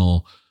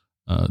national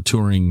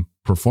touring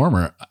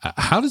performer.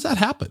 How does that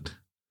happen?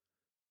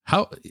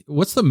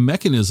 What's the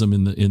mechanism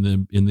in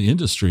the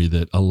industry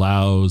that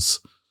allows?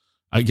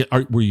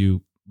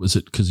 Was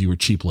it because you were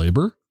cheap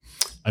labor?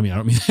 I mean, I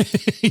don't mean.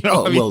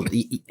 Well,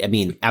 I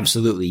mean,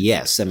 absolutely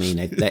yes. I mean,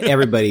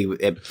 everybody,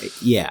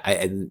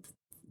 yeah.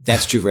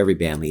 That's true for every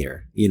band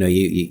leader. You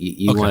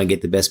want to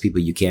get the best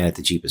people you can at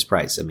the cheapest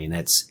price. I mean,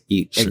 sure.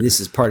 And this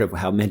is part of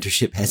how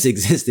mentorship has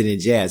existed in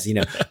jazz.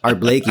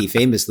 Art Blakey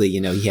famously,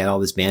 he had all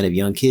this band of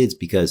young kids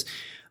because,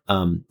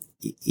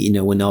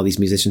 when all these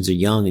musicians are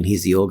young and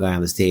he's the old guy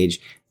on the stage,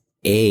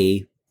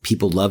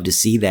 people love to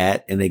see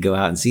that and they go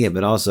out and see it.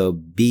 But also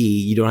B,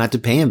 you don't have to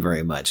pay them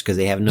very much because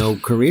they have no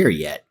career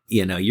yet.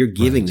 You're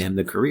giving them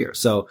the career.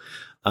 So,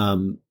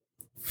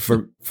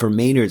 for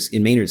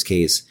Maynard's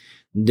case,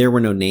 there were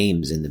no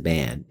names in the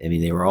band. I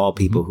mean, they were all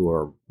people who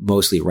are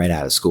mostly right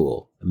out of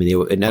school. I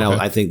mean,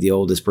 I think the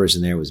oldest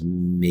person there was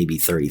maybe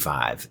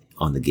 35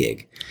 on the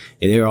gig.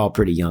 And they were all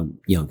pretty young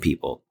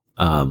people.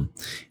 And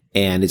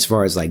as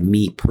far as like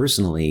me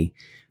personally,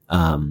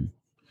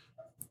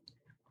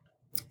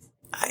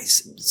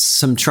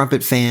 some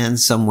trumpet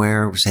fans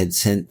somewhere had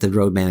sent the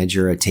road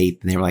manager a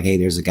tape and they were like, "Hey,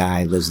 there's a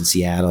guy who lives in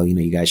Seattle.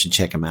 You guys should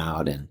check him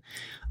out." And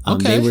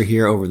they were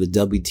here over the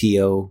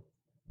WTO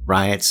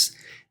riots,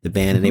 the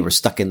band, and they were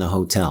stuck in the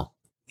hotel.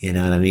 You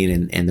know what I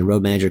mean? And the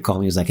road manager called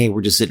me. He was like, "Hey,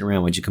 we're just sitting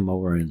around. Why don't you come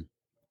over and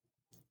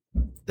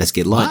let's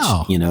get lunch?"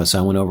 Wow. So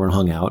I went over and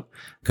hung out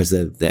because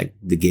the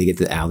gig at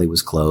the Alley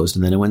was closed.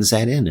 And then I went and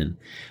sat in, and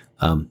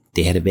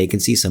they had a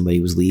vacancy.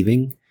 Somebody was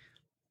leaving,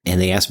 and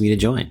they asked me to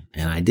join,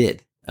 and I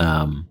did.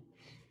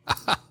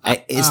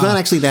 It's not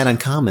actually that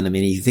uncommon. I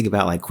mean, you think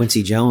about like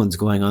Quincy Jones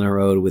going on the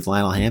road with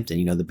Lionel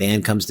Hampton. The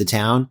band comes to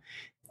town,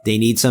 they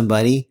need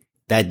somebody.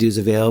 That dude's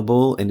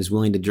available and is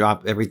willing to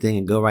drop everything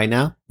and go right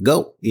now.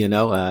 Go,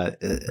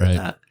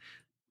 right.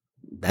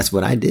 That's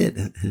what I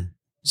did.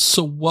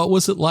 So what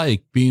was it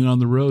like being on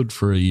the road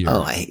for a year?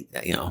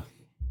 Oh,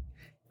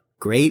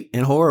 great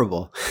and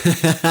horrible.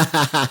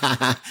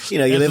 You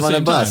live on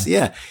a bus. Time.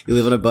 Yeah. You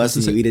live on a bus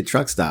and you eat at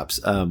truck stops.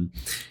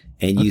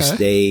 And you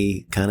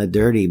stay kind of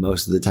dirty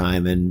most of the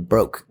time and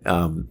broke.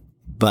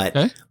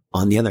 But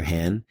on the other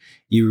hand,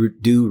 you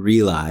do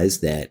realize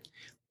that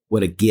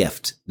what a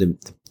gift the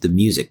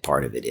music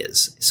part of it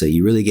is. So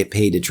you really get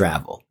paid to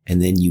travel, and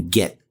then you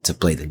get to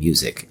play the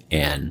music.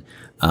 And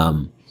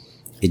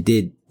it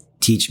did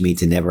teach me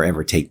to never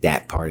ever take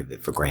that part of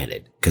it for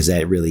granted, because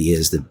that really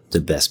is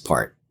the best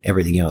part.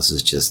 Everything else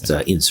is just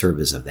in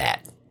service of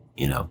that,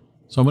 you know.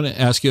 So I'm going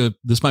to ask you,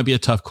 this might be a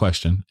tough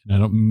question, and I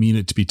don't mean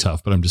it to be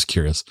tough, but I'm just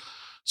curious.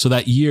 So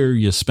that year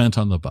you spent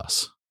on the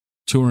bus,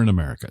 touring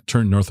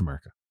North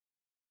America,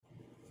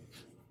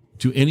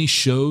 do any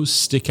shows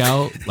stick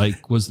out?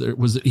 Like, was it,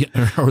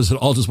 or was it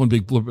all just one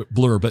big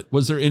blur? But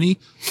was there any,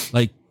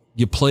 like,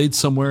 you played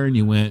somewhere and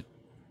you went,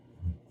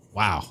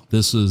 wow,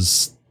 this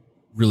is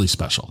really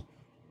special?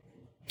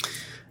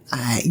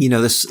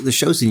 The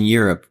shows in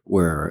Europe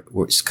were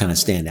kind of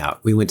stand out.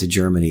 We went to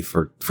Germany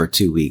for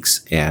 2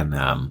 weeks,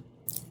 and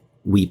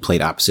we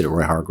played opposite of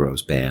Roy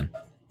Hargrove's band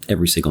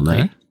every single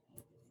night. Okay.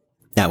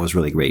 That was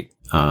really great.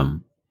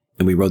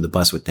 And we rode the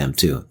bus with them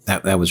too.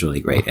 That was really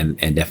great and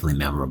definitely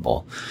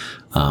memorable.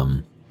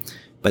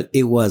 But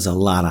it was a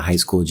lot of high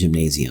school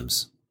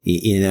gymnasiums.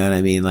 You know what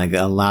I mean? Like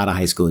a lot of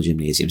high school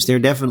gymnasiums. There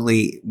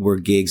definitely were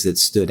gigs that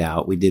stood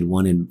out. We did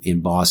one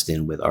in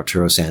Boston with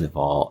Arturo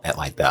Sandoval at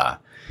like the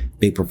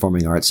big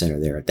performing arts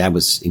center there. That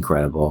was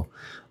incredible.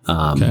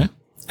 Okay.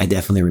 I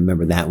definitely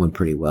remember that one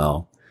pretty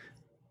well.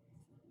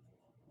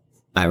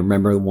 I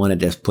remember one at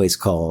this place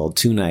called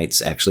 2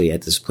 nights actually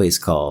at this place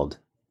called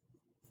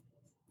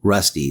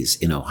Rusty's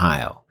in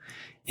Ohio.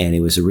 And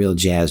it was a real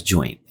jazz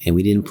joint. And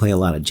we didn't play a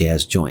lot of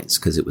jazz joints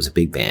because it was a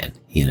big band,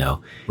 you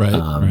know? Right,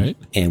 right.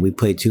 And we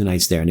played 2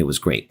 nights there, and it was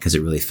great because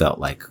it really felt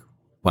like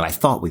what I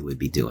thought we would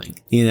be doing.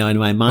 You know, in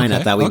my mind,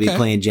 I thought we'd be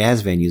playing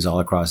jazz venues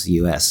all across the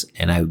U.S.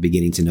 And I would be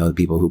getting to know the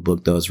people who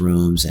booked those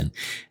rooms and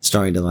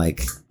starting to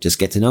like just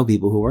get to know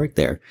people who worked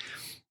there.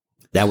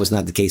 That was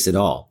not the case at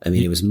all. I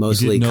mean, it was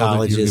mostly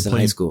colleges and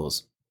high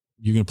schools.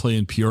 You're going to play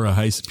in Peoria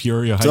High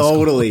School.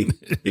 Totally.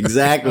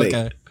 Exactly.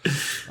 Okay.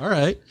 All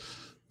right.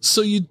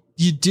 So you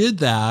did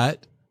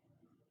that.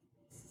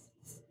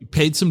 You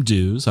paid some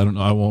dues. I don't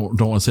know.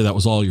 Don't want to say that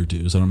was all your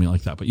dues. I don't mean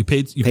like that, but you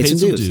paid some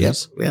dues.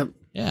 Yep.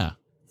 Yeah.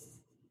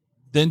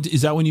 Then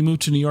is that when you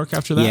moved to New York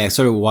after that? Yeah,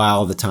 sort of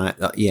while the time.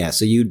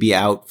 So you'd be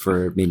out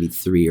for maybe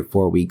 3 or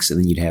 4 weeks, and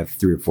then you'd have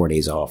 3 or 4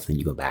 days off. Then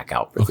you go back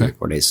out for 3 or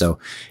 4 days. So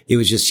it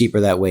was just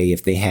cheaper that way.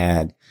 If they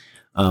had,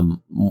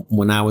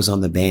 when I was on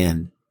the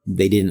band,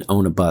 they didn't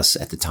own a bus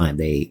at the time.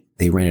 They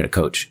rented a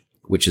coach,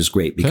 which is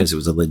great because it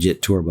was a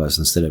legit tour bus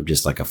instead of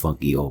just like a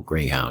funky old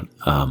Greyhound.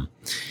 And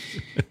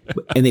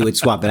they would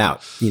swap it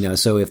out, you know.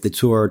 So if the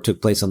tour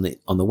took place on the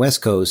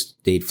West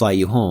Coast, they'd fly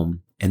you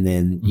home, and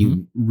then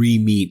you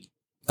re-meet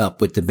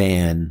up with the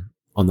band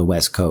on the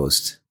West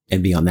Coast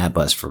and be on that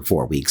bus for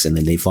 4 weeks. And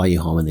then they fly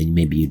you home, and then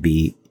maybe you'd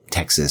be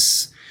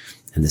Texas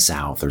in the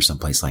South or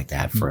someplace like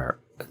that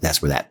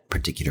that's where that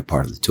particular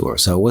part of the tour.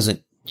 So it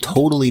wasn't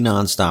totally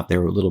nonstop.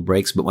 There were little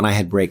breaks, but when I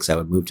had breaks, I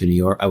would move to New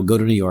York. I would go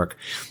to New York,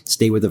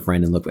 stay with a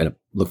friend, and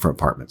look for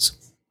apartments.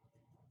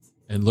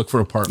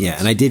 Yeah.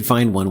 And I did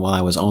find one while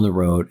I was on the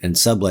road and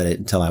sublet it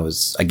until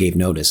I gave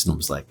notice, and I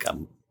was like,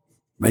 I'm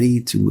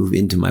ready to move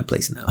into my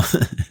place now.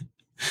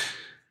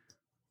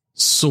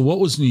 So what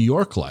was New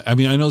York like? I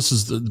mean, I know this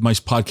is my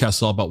podcast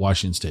is all about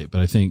Washington State,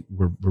 but I think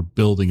we're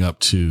building up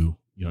to,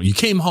 you know, you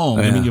came home.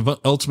 Oh, yeah. I mean,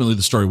 ultimately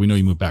the story, we know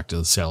you moved back to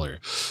the Sale area.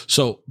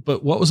 So,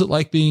 but what was it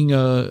like being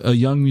a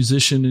young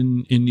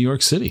musician in New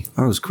York City?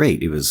 Oh, it was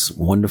great. It was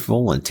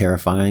wonderful and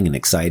terrifying and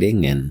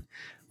exciting and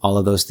all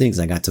of those things.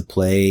 I got to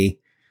play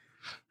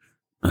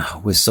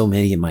with so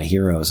many of my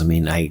heroes. I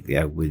mean, I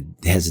would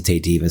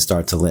hesitate to even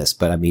start to list,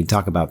 but I mean,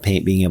 talk about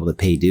being able to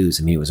pay dues.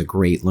 I mean, it was a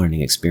great learning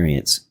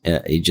experience.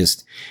 You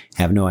just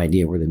have no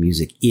idea where the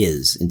music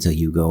is until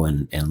you go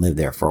and live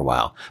there for a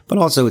while. But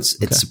also it's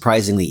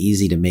surprisingly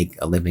easy to make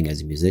a living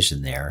as a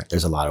musician there.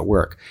 There's a lot of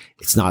work.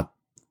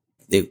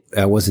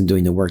 I wasn't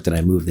doing the work that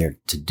I moved there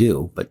to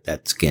do, but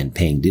that's again,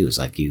 paying dues.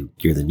 Like you're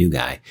the new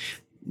guy.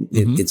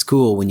 It's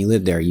cool when you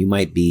live there. You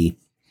might be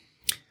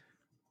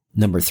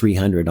number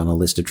 300 on a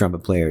list of trumpet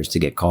players to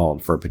get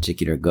called for a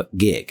particular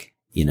gig,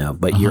 you know,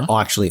 but you're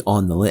actually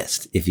on the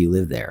list if you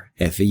live there.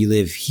 If you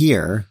live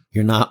here,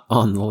 you're not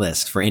on the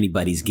list for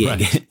anybody's gig.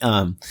 Right.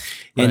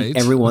 And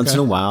every once in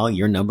a while,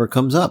 your number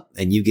comes up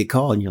and you get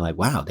called and you're like,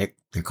 wow,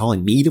 they're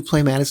calling me to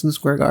play Madison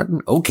Square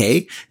Garden.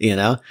 Okay. You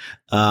know,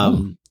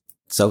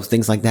 so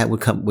things like that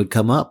would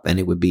come up, and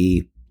it would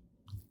be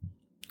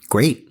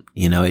great.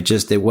 You know,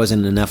 there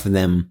wasn't enough of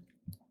them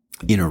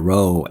in a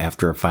row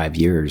after 5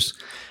 years.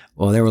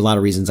 Well, there were a lot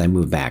of reasons I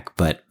moved back,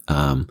 but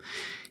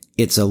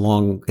it's a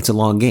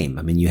long game.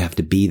 I mean, you have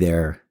to be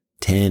there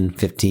 10,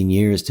 15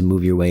 years to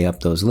move your way up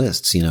those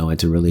lists, you know, and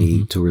to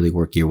really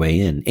work your way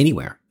in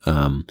anywhere.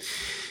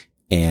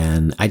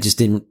 And I just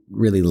didn't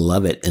really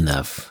love it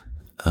enough.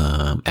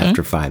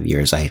 After 5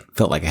 years, I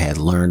felt like I had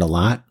learned a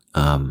lot.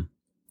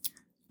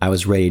 I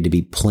was ready to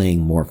be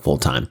playing more full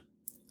time.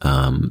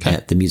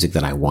 At the music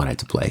that I wanted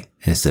to play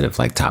instead of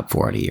like top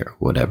 40 or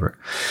whatever.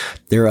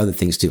 There are other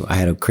things too. I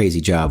had a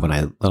crazy job when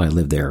I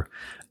lived there.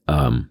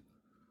 I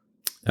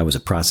was a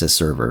process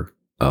server,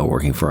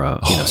 working for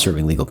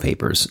serving legal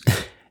papers.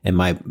 And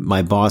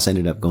my boss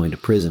ended up going to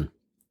prison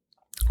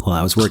while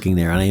I was working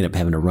there, and I ended up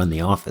having to run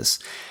the office.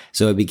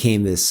 So it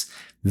became this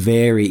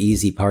very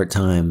easy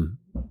part-time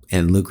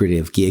and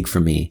lucrative gig for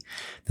me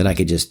that I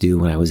could just do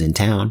when I was in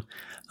town,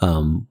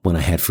 when I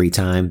had free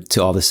time,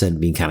 to all of a sudden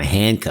being kind of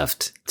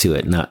handcuffed to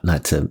it.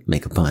 Not to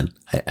make a pun.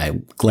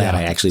 I'm glad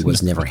I actually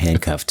was never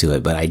handcuffed to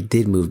it, but I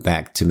did move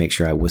back to make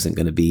sure I wasn't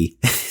going to be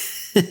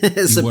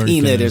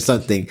subpoenaed or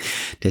something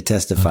to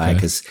testify,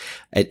 because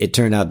it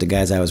turned out the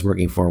guys I was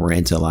working for were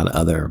into a lot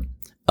of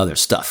other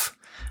stuff.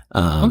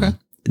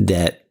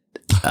 That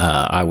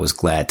I was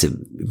glad to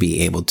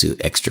be able to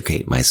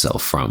extricate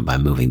myself from by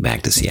moving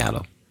back to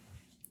Seattle.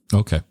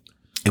 Okay.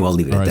 And we'll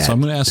leave it at that. So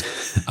I'm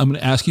going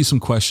to ask you some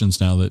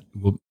questions now that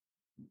will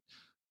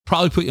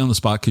probably put you on the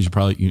spot, because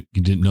you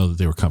didn't know that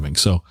they were coming.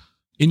 So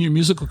in your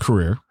musical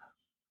career,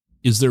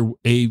 is there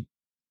a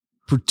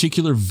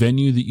particular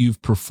venue that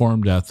you've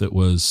performed at that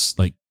was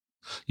like,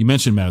 you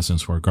mentioned Madison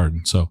Square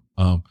Garden. So,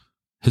 can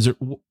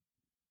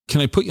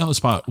I put you on the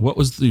spot? What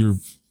was your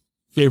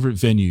favorite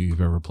venue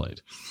you've ever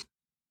played?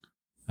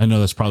 I know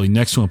that's probably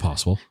next to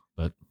impossible,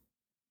 but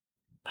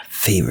my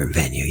favorite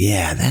venue.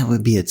 Yeah, that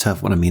would be a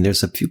tough one. I mean,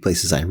 there's a few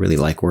places I really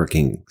like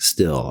working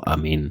still. I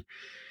mean,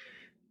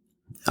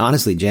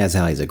 honestly, Jazz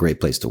Alley is a great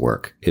place to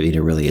work. I mean,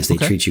 it really is. They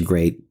treat you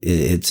great.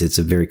 It's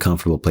a very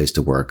comfortable place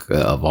to work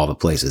of all the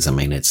places. I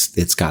mean,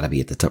 it's got to be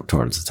at the top,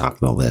 towards the top of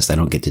the list. I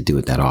don't get to do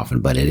it that often,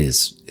 but it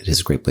is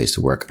a great place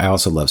to work. I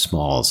also love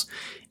Smalls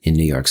in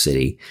New York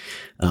City,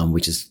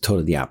 which is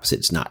totally the opposite.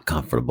 It's not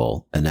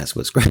comfortable, and that's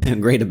what's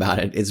great about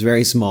it. It's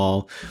very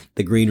small.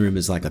 The green room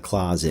is like a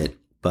closet,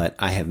 but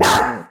I have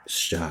I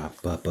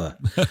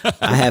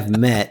have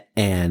met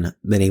and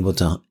been able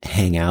to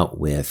hang out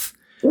with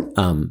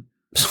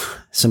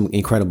some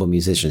incredible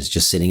musicians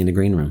just sitting in the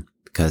green room,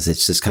 because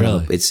it's just kind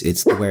of,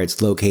 it's where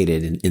it's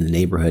located in the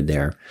neighborhood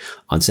there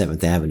on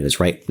 7th Avenue. It's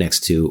right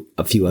next to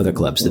a few other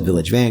clubs, the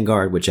Village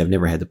Vanguard, which I've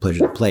never had the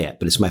pleasure to play at,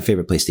 but it's my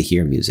favorite place to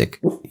hear music,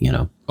 you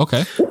know?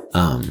 Okay.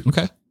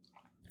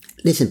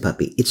 Listen,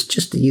 puppy, it's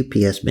just the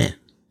UPS man.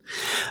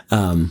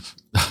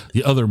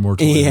 The other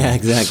mortal. Yeah,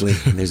 exactly.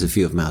 There's a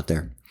few of them out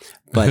there,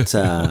 but,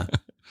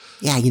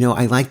 yeah, you know,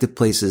 I like the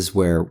places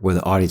where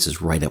the audience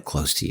is right up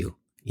close to you.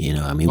 You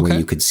know, I mean, where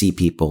you could see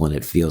people and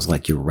it feels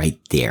like you're right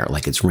there,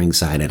 like it's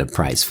ringside at a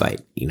prize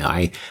fight. You know,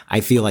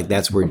 I feel like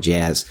that's where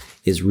jazz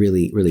is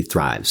really, really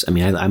thrives. I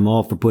mean, I'm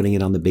all for putting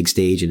it on the big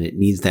stage, and it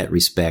needs that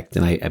respect.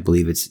 And I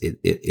believe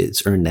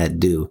it's earned that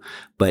due.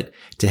 But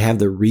to have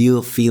the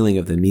real feeling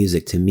of the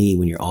music, to me,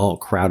 when you're all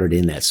crowded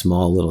in that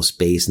small little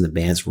space and the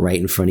band's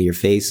right in front of your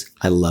face,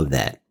 I love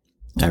that.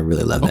 I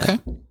really love that.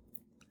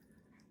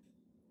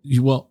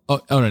 Well,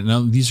 all right.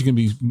 Now these are going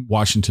to be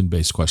Washington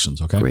based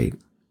questions. Okay. Great.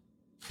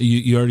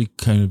 You already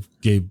kind of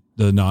gave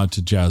the nod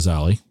to Jazz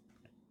Alley,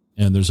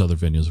 and there's other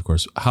venues, of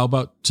course. How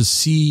about to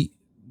see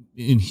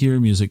and hear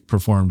music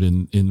performed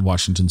in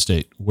Washington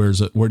State? Where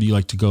do you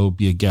like to go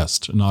be a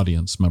guest, an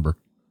audience member?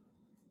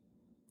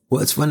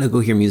 Well, it's fun to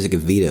go hear music at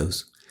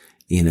Vito's,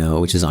 you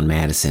know, which is on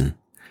Madison.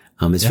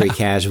 It's very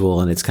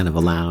casual, and it's kind of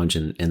a lounge,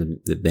 and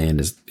the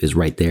band is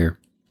right there.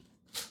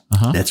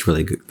 That's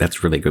really good.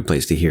 That's really good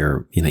place to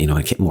hear, you know,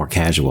 a more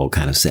casual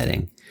kind of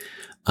setting.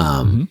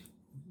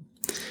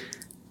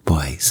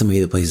 Boy, some of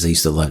the places I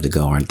used to love to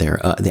go aren't there.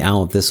 The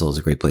Owl and Thistle is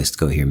a great place to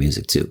go hear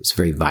music too. It's a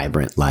very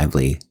vibrant,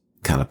 lively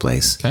kind of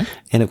place. Okay.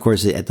 And of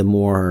course, at the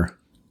more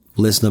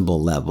listenable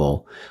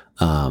level,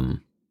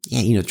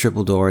 you know,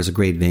 Triple Door is a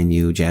great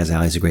venue. Jazz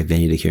Alley is a great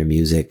venue to hear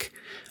music.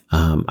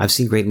 I've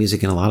seen great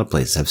music in a lot of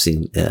places. I've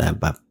seen,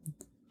 but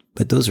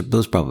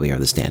those probably are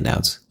the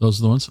standouts. Those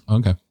are the ones.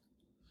 Okay.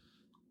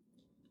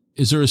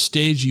 Is there a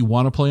stage you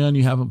want to play on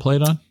you haven't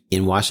played on?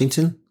 In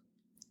Washington?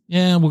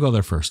 Yeah, we'll go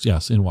there first.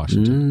 Yes, in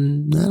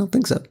Washington. I don't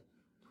think so.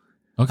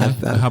 Okay.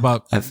 How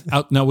about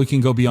out? Now we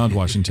can go beyond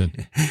Washington.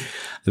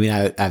 I mean,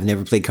 I've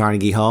never played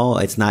Carnegie Hall.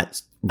 It's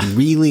not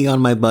really on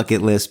my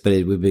bucket list, but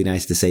it would be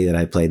nice to say that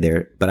I played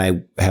there. But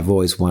I have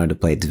always wanted to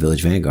play at the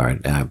Village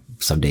Vanguard.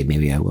 Someday,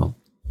 maybe I will.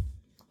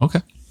 Okay.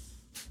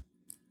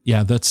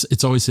 Yeah,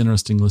 it's always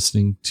interesting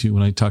listening to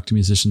when I talk to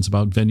musicians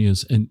about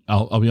venues. And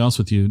I'll be honest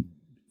with you,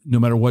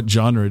 no matter what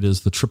genre it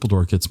is, the Triple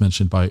Door gets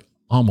mentioned by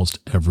almost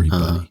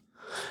everybody.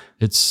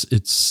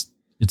 It's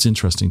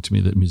interesting to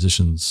me that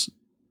musicians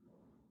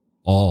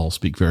all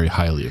speak very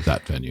highly of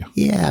that venue.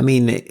 Yeah. I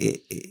mean,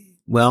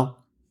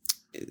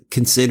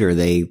 consider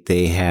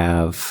they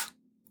have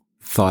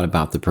thought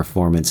about the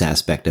performance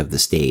aspect of the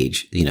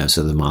stage, you know,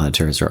 so the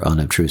monitors are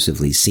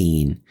unobtrusively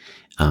seen,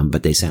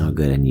 but they sound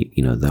good, and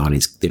you know, the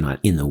audience, they're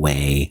not in the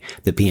way.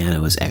 The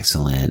piano is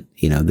excellent.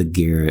 You know, the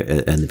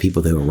gear and the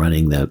people that are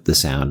running the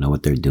sound know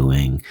what they're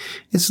doing.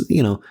 It's,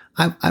 you know,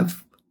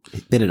 I've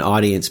been an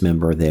audience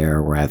member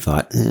there where I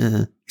thought,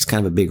 it's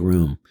kind of a big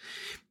room.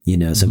 You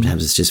know,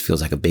 sometimes it just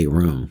feels like a big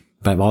room.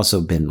 But I've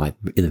also been like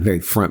in the very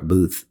front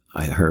booth.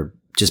 I heard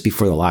just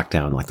before the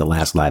lockdown, like the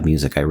last live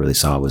music I really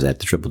saw was at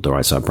the Triple Door.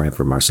 I saw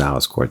Branford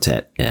Marsalis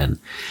Quartet, and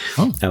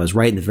I was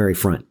right in the very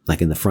front,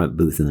 like in the front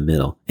booth in the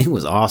middle. It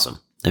was awesome.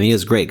 I mean, it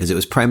was great because it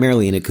was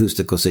primarily an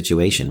acoustical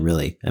situation,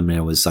 really. I mean,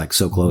 I was like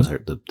so close.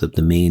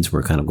 The mains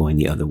were kind of going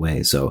the other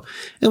way. So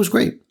it was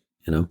great,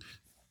 you know.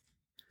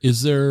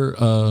 Is there,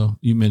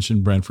 you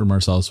mentioned Branford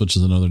Marsalis, which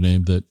is another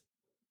name that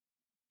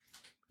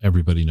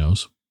everybody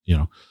knows, you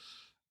know.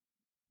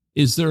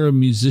 Is there a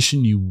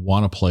musician you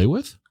want to play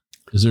with?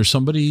 Is there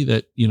somebody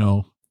that, you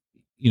know,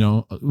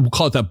 we'll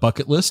call it that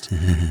bucket list.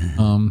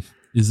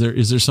 Is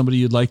there somebody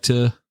you'd like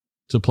to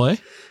play?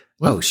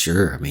 Oh,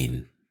 sure. I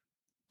mean,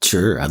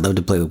 sure. I'd love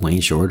to play with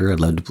Wayne Shorter. I'd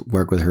love to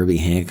work with Herbie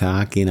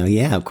Hancock. You know,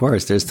 yeah, of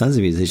course. There's tons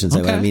of musicians.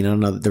 Okay. I mean, I don't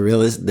know. The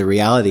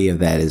reality of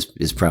that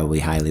is probably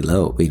highly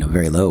low, you know,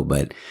 very low.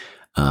 But,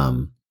 I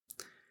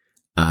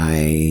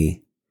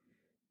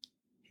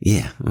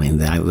mean,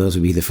 those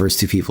would be the first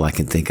two people I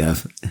can think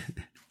of.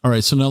 All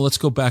right. So now let's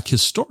go back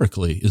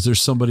historically. Is there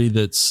somebody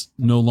that's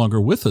no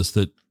longer with us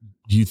that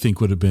you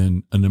think would have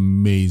been an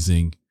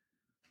amazing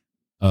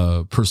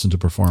person to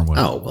perform with?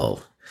 Oh,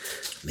 well,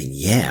 I mean,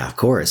 yeah, of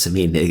course. I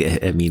mean,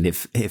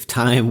 if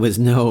time was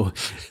no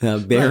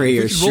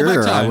barrier, right,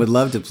 sure, I would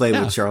love to play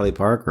with Charlie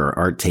Parker or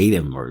Art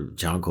Tatum or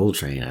John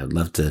Coltrane. I'd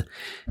love to,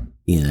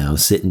 you know,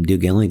 sit in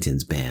Duke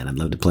Ellington's band. I'd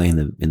love to play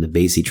in the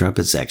bassy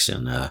trumpet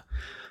section.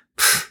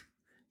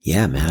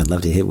 Yeah, man, I'd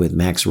love to hit with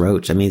Max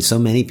Roach. I mean, so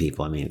many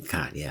people. I mean,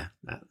 God, yeah,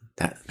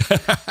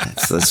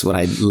 that's what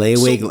I lay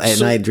awake at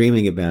night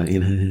dreaming about. You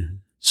know.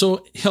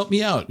 So help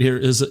me out here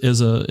as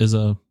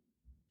a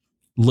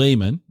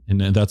layman,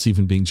 and that's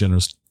even being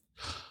generous.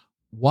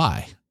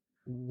 Why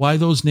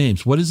those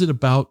names? What is it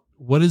about?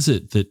 What is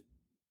it that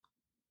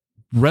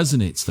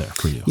resonates there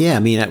for you? Yeah, I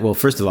mean, well,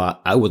 first of all,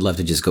 I would love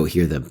to just go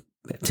hear them,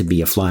 to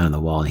be a fly on the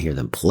wall and hear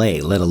them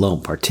play, let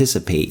alone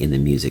participate in the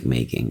music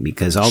making,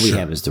 because all we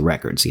have is the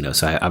records, you know.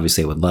 So I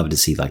obviously would love to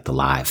see like the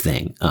live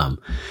thing.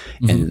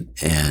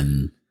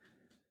 And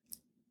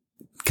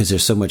because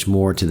there's so much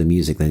more to the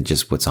music than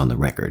just what's on the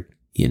record,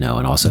 you know,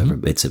 and also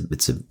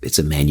it's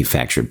a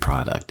manufactured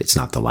product. It's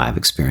not the live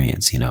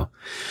experience, you know.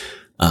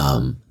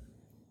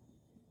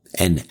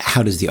 And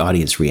how does the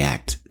audience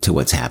react to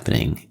what's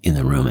happening in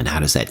the room? And how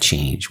does that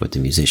change what the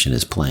musician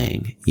is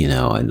playing, you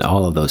know, and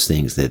all of those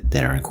things that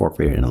are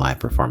incorporated in a live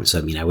performance. So,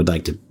 I mean, I would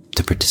like to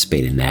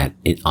participate in that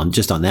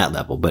just on that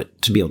level,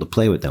 but to be able to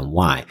play with them.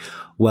 Why?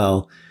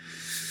 Well,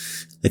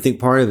 I think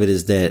part of it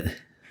is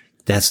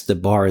that's the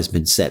bar has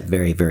been set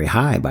very, very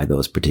high by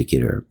those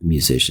particular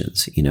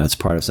musicians. You know, it's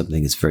part of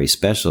something that's very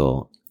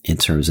special in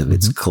terms of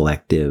its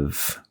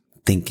collective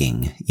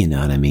thinking. You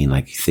know what I mean?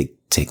 Like, you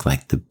take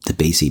like the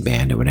Basie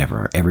band or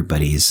whatever,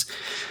 everybody's,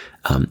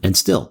 and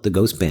still the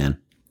Ghost band,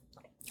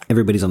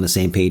 everybody's on the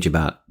same page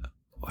about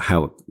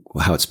how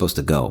it's supposed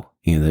to go.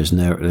 You know, there's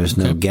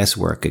no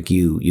guesswork. Like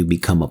you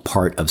become a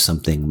part of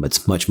something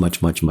that's much,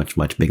 much, much, much,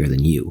 much bigger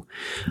than you.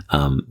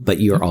 But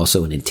you're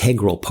also an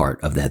integral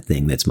part of that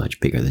thing that's much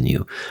bigger than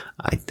you.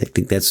 I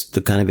think that's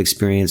the kind of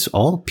experience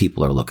all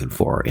people are looking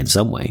for in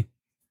some way.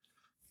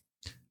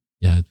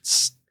 Yeah.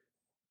 It's,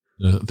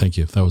 thank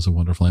you. That was a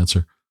wonderful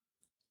answer.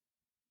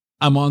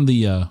 I'm on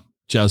the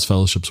Jazz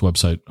Fellowship's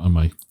website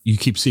you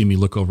keep seeing me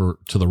look over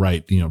to the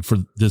right, you know, for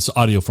this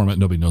audio format,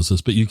 nobody knows this,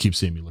 but you keep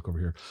seeing me look over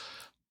here.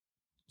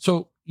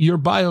 So your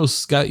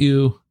bios got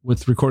you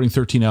with recording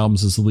 13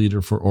 albums as the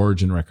leader for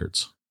Origin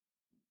Records.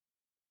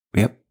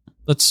 Yep.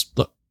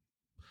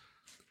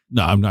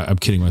 No, I'm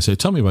kidding when I say,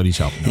 tell me about each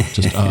album. No,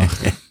 just,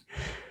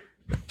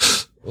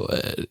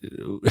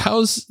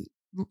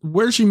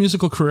 where's your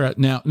musical career at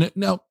now?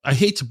 Now, I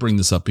hate to bring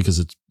this up because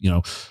it's, you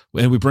know,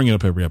 and we bring it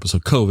up every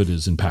episode. COVID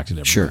has impacted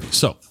everybody. Sure.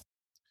 So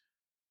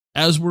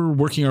as we're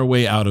working our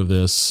way out of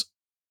this,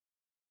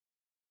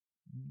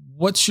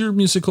 what's your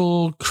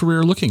musical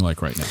career looking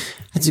like right now?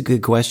 That's a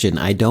good question.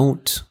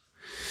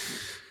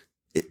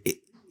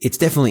 It's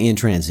definitely in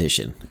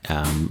transition.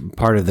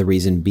 Part of the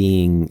reason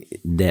being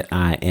that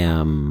I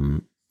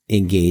am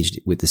engaged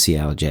with the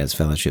Seattle Jazz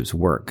Fellowship's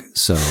work.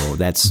 So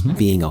that's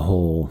being a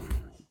whole...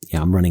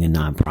 Yeah, I'm running a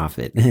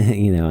nonprofit,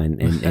 you know,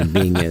 and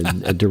being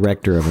a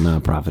director of a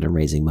nonprofit and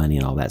raising money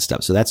and all that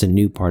stuff. So that's a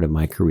new part of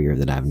my career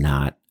that I've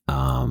not,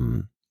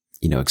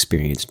 you know,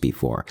 experienced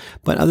before.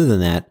 But other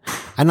than that,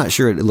 I'm not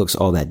sure it looks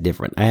all that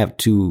different. I have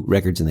 2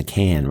 records in the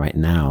can right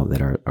now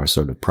that are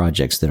sort of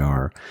projects that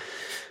are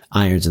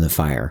irons in the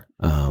fire.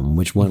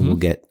 Which one will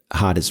get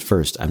hottest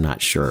first, I'm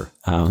not sure.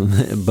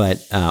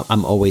 But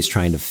I'm always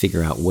trying to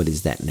figure out what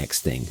is that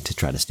next thing to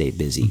try to stay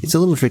busy. It's a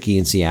little tricky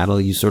in Seattle.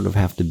 You sort of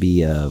have to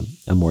be a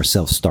more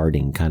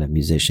self-starting kind of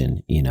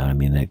musician. You know what I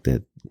mean? Like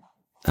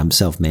I'm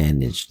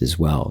self-managed as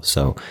well.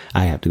 So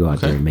I have to go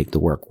out there and make the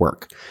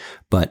work.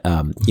 But,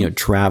 you know,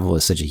 travel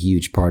is such a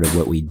huge part of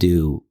what we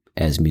do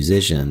as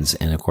musicians.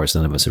 And of course,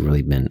 none of us have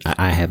really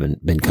I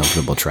haven't been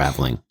comfortable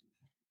traveling.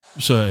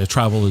 So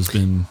travel has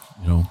been,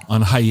 you know,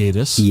 on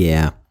hiatus.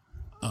 Yeah.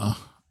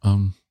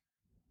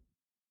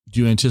 Do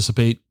you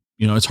anticipate,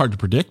 you know, it's hard to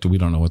predict. We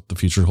don't know what the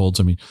future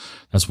holds. I mean,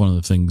 that's one of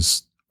the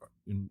things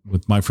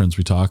with my friends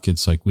we talk.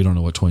 It's like, we don't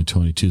know what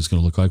 2022 is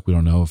going to look like. We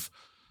don't know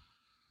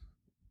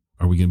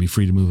are we going to be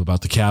free to move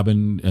about the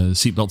cabin,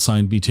 seatbelt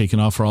sign be taken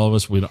off for all of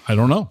us? I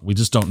don't know. We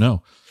just don't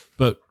know.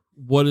 But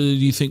what do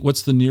you think?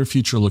 What's the near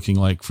future looking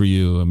like for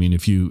you? I mean,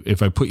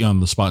 if I put you on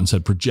the spot and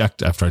said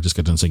project after I just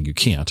got done saying you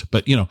can't,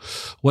 but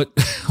what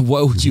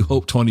would you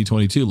hope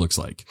 2022 looks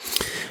like?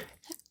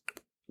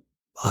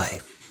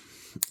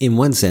 In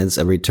one sense,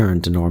 a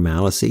return to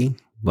normalcy,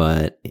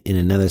 but in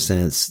another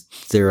sense,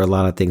 there are a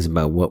lot of things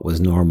about what was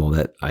normal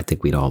that I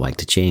think we'd all like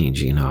to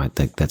change. I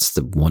think that's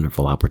the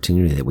wonderful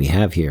opportunity that we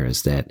have here,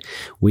 is that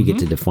we get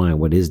to define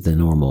what is the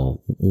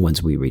normal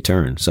once we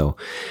return. So,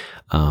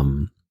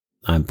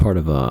 I'm part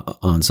of a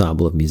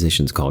ensemble of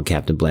musicians called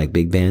Captain Black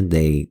Big Band.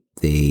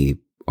 They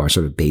are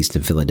sort of based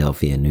in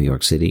Philadelphia and New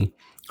York City.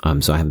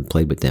 So I haven't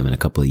played with them in a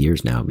couple of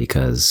years now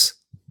because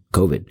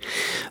COVID.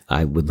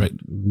 I would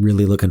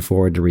really looking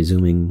forward to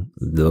resuming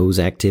those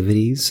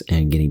activities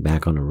and getting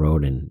back on the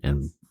road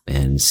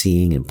and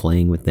seeing and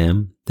playing with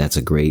them. That's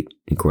a great,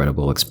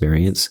 incredible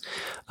experience.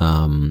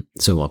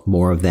 So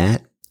more of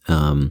that,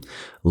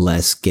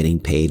 less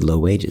getting paid low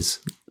wages.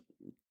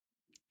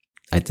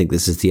 I think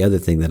this is the other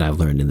thing that I've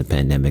learned in the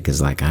pandemic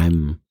is like,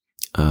 I'm,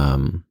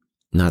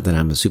 not that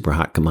I'm a super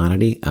hot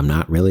commodity. I'm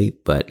not really,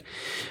 but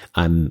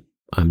I'm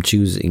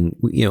choosing,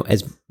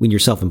 as when you're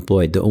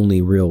self-employed, the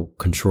only real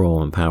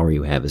control and power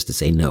you have is to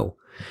say no.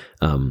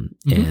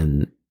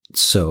 And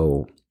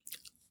so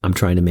I'm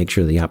trying to make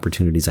sure the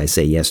opportunities I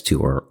say yes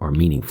to are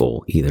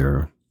meaningful,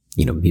 either,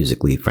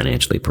 musically,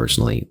 financially,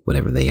 personally,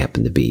 whatever they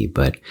happen to be.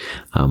 But,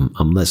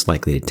 I'm less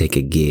likely to take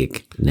a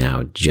gig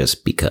now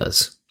just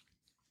because.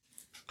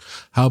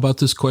 How about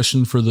this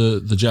question for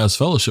the Jazz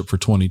Fellowship for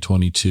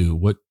 2022?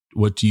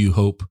 What do you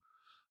hope?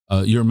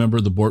 You're a member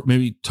of the board.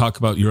 Maybe talk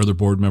about your other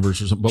board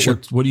members or something. But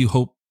sure. What do you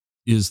hope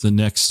is the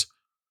next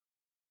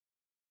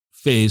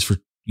phase for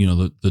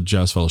the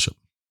Jazz Fellowship?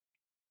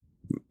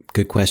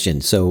 Good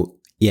question. So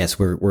yes,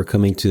 we're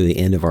coming to the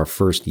end of our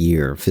first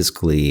year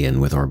fiscally,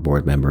 and with our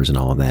board members and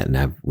all of that.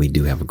 And we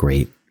do have a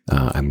great.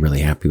 I'm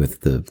really happy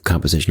with the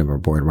composition of our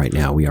board right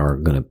now. We are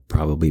going to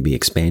probably be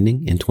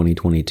expanding in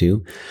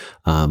 2022.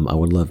 I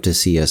would love to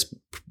see us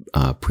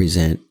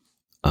present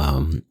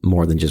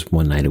more than just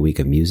one night a week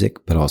of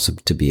music, but also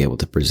to be able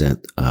to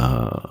present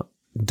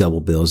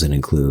double bills and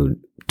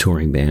include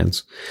touring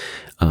bands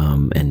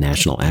and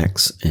national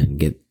acts, and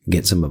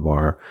get some of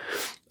our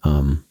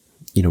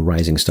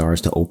rising stars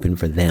to open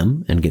for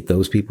them and get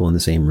those people in the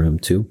same room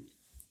too.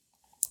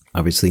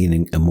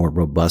 Obviously, a more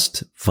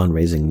robust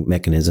fundraising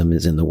mechanism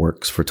is in the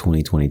works for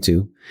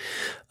 2022.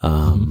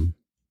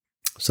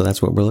 So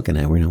that's what we're looking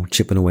at. We're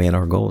chipping away at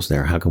our goals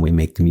there. How can we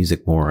make the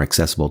music more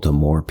accessible to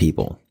more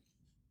people?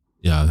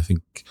 Yeah, I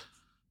think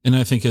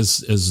as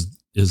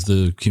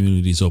the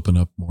communities open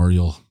up more,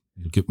 you'll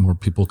get more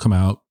people come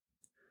out.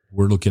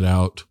 Word will get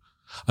out.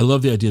 I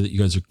love the idea that you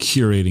guys are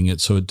curating it,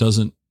 so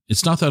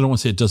it's not that I don't want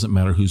to say it doesn't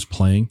matter who's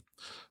playing,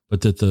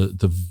 but that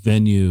the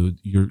venue,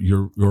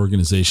 your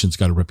organization's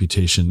got a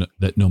reputation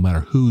that no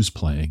matter who's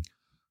playing,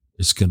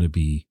 it's going to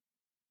be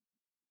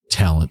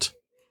talent,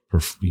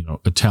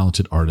 a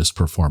talented artist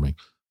performing.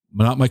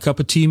 Not my cup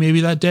of tea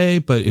maybe that day,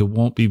 but it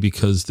won't be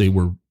because they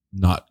were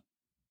not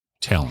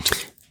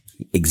talented.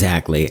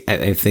 Exactly.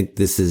 I think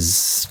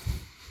it's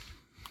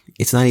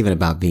not even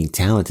about being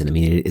talented. I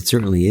mean, it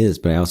certainly is,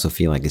 but I also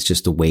feel like it's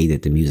just the way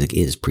that the music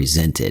is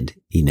presented.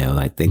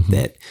 I think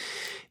that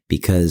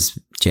because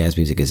jazz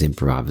music is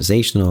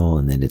improvisational,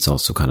 and then it's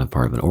also kind of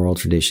part of an oral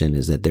tradition,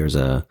 is that there's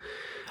a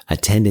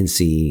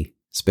tendency,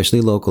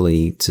 especially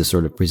locally, to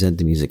sort of present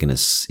the music in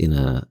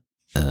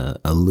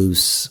a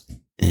loose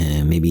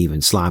and maybe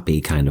even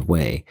sloppy kind of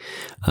way.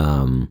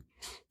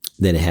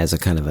 That it has a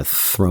kind of a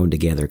thrown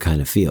together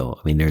kind of feel.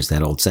 I mean, there's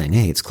that old saying,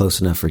 "Hey, it's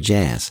close enough for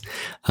jazz."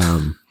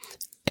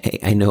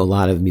 I know a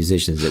lot of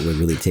musicians that would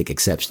really take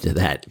exception to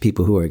that.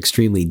 People who are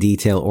extremely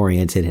detail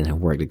oriented and have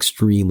worked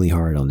extremely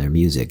hard on their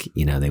music,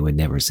 they would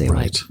never say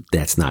like,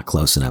 that's not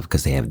close enough,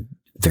 because they have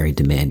very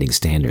demanding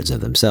standards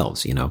of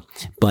themselves,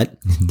 but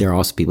there are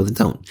also people that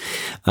don't.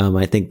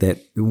 I think that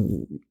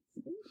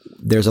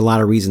there's a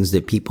lot of reasons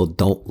that people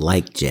don't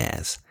like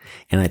jazz.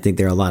 And I think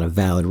there are a lot of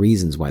valid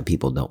reasons why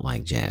people don't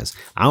like jazz.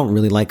 I don't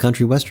really like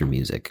country western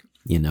music,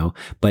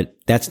 but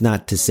that's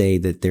not to say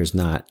that there's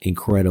not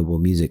incredible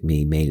music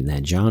being made in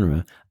that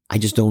genre. I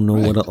just don't know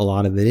what a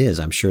lot of it is.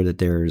 I'm sure that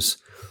there's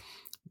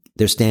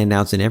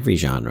standouts in every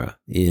genre,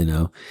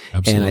 Absolutely.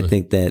 And I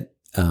think that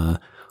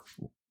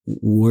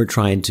we're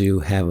trying to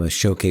have a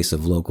showcase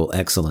of local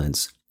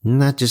excellence,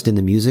 not just in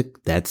the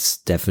music. That's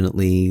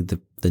definitely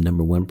the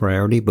number one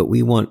priority, but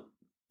we want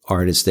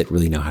artists that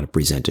really know how to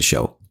present a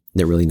show,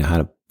 that really know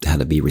how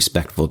to be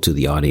respectful to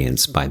the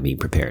audience by being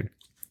prepared.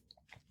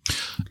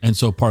 And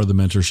so part of the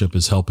mentorship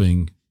is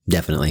helping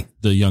definitely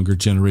the younger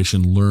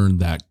generation learn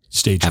that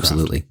stage.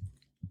 Absolutely.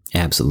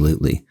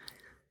 Absolutely.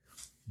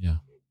 Yeah.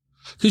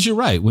 Cause you're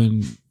right.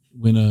 When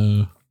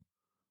a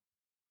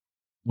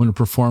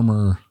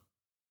performer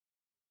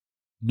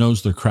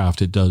knows their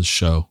craft, it does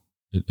show.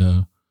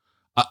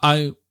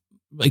 I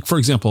like, for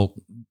example,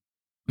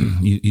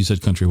 you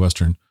said country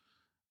western.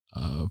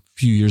 A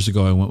few years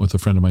ago, I went with a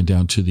friend of mine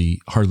down to the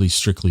Hardly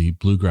Strictly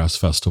Bluegrass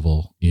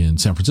Festival in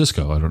San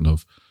Francisco. I don't know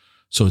if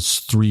So it's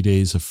 3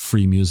 days of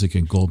free music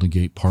in Golden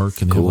Gate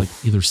Park, and they have like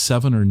either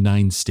 7 or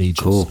 9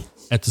 stages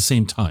at the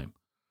same time.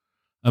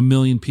 1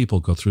 million people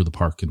go through the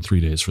park in 3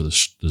 days for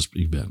this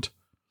event.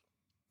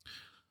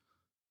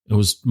 It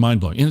was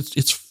mind blowing, and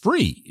it's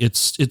free.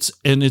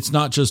 It's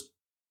not just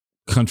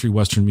country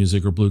western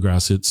music or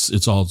bluegrass.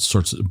 It's all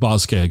sorts of.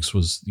 Boz Scaggs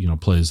was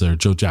plays there.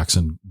 Joe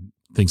Jackson,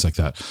 things like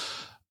that.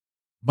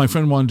 My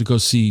friend wanted to go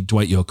see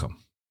Dwight Yoakam,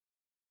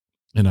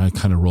 and I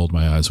kind of rolled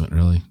my eyes. Went,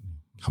 really?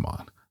 Come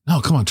on,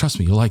 no, come on, trust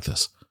me, you'll like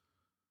this.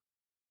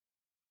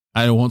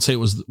 I won't say it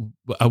was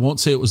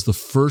the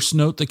first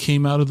note that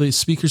came out of the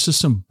speaker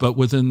system, but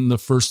within the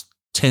first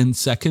 10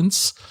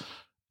 seconds,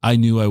 I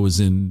knew I was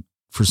in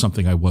for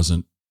something I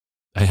wasn't.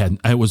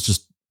 I was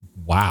just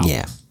wow.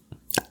 Yeah,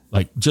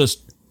 like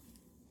just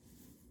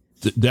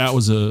that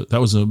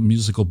was a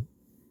musical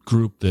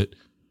group that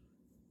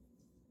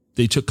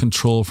they took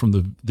control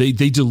from they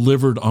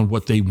delivered on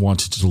what they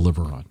wanted to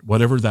deliver on,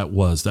 whatever that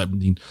was. That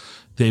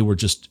they were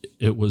just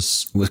it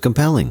was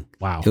compelling.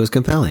 Wow, it was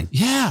compelling.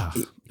 Yeah.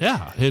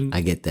 Yeah, and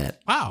I get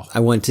that. Wow, I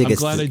won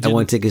tickets. I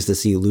won tickets to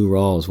see Lou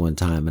Rawls one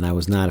time, and I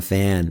was not a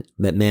fan.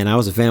 But man, I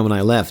was a fan when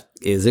I left.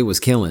 It was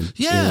killing.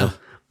 Yeah.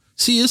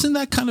 See, isn't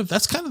that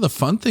that's kind of the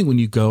fun thing when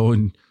you go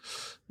and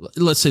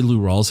let's say Lou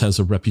Rawls has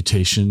a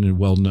reputation and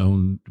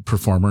well-known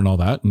performer and all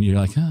that, and you're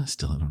like,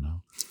 still I don't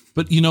know,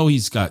 but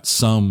he's got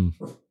some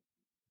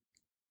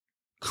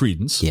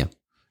credence. Yeah.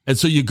 And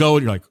so you go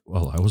and you're like,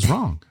 well, I was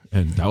wrong.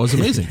 And that was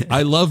amazing.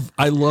 I love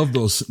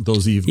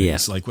those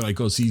evenings. Yeah. Like when I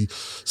go see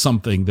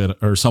something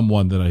or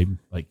someone that I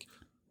like,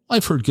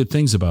 I've heard good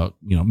things about,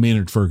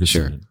 Maynard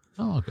Ferguson. Sure.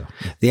 I'll go.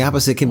 The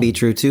opposite can be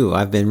true too.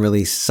 I've been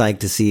really psyched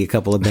to see a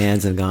couple of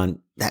bands and gone,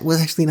 that was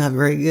actually not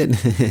very good,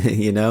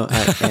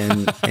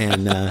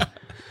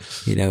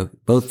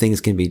 both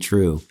things can be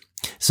true.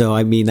 So,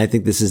 I mean, I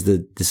think this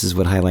is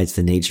what highlights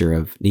the nature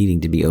of needing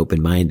to be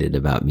open-minded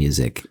about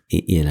music,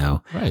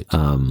 Right.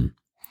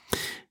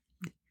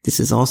 This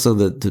is also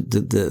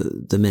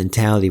the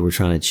mentality we're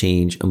trying to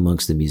change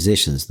amongst the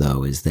musicians,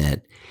 though, is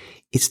that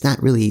it's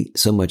not really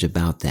so much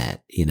about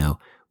that.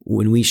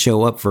 When we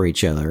show up for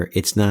each other,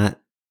 it's not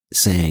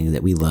saying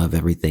that we love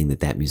everything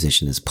that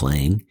musician is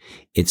playing.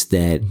 It's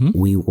that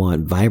we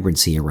want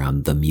vibrancy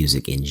around the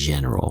music in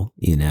general.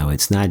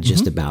 It's not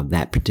just about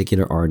that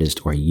particular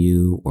artist or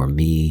you or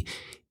me.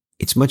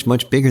 It's much,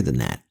 much bigger than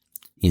that.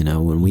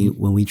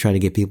 When we try to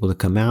get people to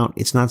come out,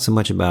 it's not so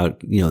much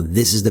about,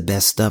 this is the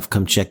best stuff.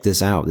 Come check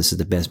this out. This is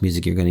the best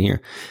music you're going to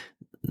hear.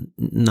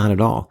 Not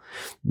at all.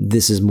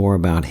 This is more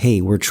about,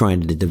 hey, we're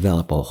trying to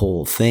develop a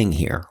whole thing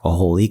here, a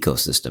whole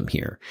ecosystem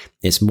here.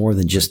 It's more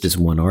than just this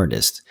one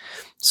artist.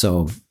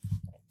 So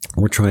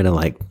we're trying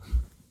to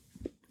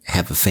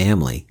have a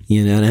family.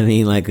 You know what I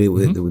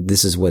mean?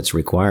 This is what's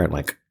required.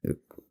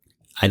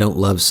 I don't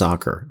love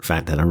soccer. In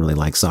fact, I don't really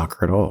like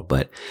soccer at all,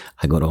 but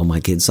I go to all my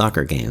kids'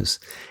 soccer games.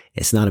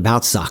 It's not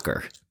about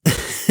soccer.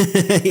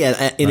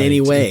 In any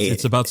way.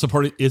 It's about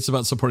supporting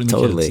the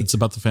totally. Kids. It's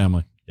about the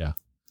family. Yeah.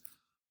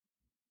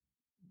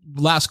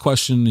 Last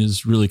question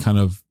is really kind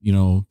of,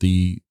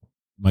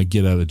 my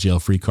get out of jail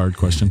free card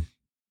question.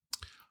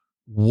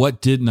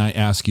 What didn't I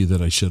ask you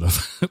that I should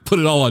have? Put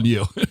it all on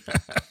you.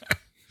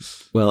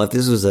 Well, if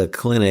this was a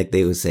clinic,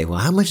 they would say, well,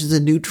 how much does a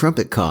new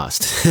trumpet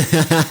cost? Okay.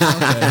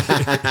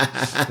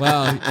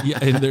 Well, yeah,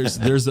 and that's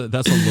a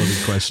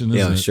loaded question,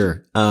 isn't it?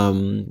 Sure.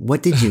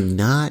 What did you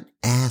not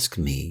ask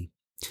me?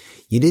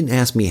 You didn't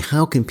ask me,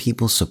 how can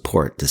people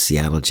support the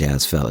Seattle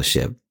Jazz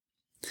Fellowship?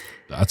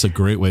 That's a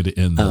great way to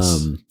end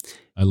this.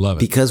 I love it.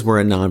 Because we're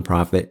a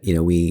nonprofit,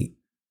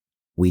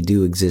 we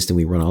do exist and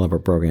we run all of our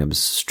programs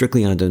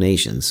strictly on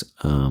donations.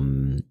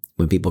 When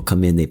people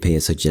come in, they pay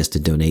a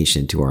suggested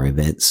donation to our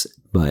events,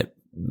 but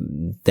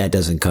that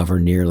doesn't cover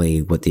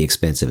nearly what the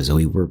expense is. So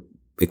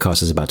it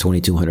costs us about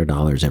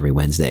 $2,200 every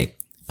Wednesday.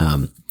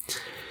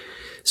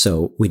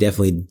 So we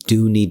definitely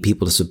do need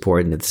people to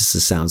support. And if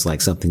this sounds like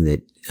something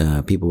that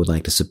people would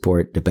like to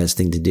support, the best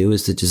thing to do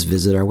is to just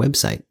visit our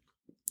website.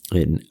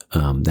 And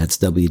that's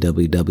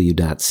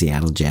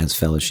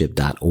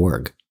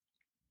www.seattlejazzfellowship.org.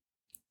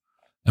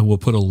 And we'll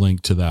put a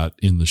link to that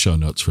in the show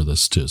notes for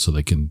this too. So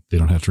they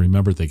don't have to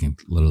remember. They can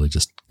literally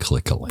just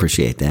click a link.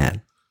 Appreciate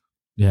that.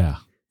 Yeah.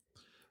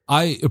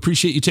 I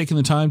appreciate you taking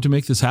the time to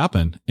make this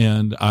happen.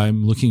 And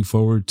I'm looking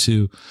forward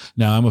to,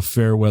 now I'm a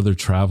fair weather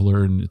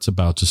traveler and it's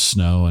about to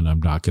snow and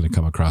I'm not going to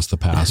come across the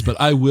pass, but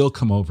I will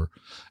come over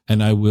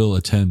and I will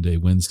attend a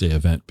Wednesday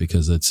event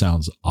because it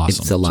sounds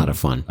awesome. It's a lot of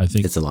fun. I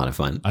think it's a lot of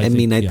fun. I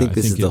think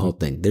this is the whole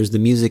thing. There's the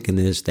music and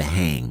there's the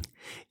hang,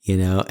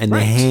 and the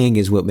hang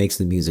is what makes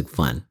the music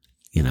fun,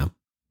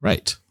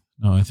 Right.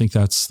 No, I think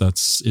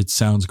it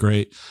sounds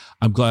great.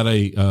 I'm glad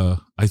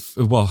how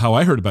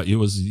I heard about you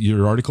was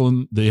your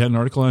article, they had an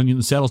article on you in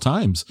the Seattle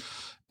Times,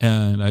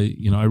 and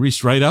I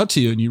reached right out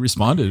to you and you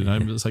responded, and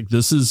I'm just like,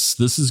 this is,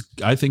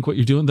 I think what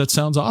you're doing, that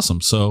sounds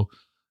awesome. So,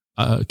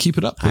 keep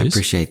it up, please. I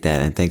appreciate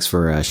that. And thanks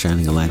for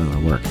shining a light on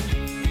our work.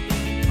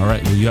 All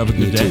right. Well, you have a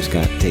good day. You too,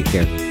 Scott. Take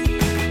care. All right.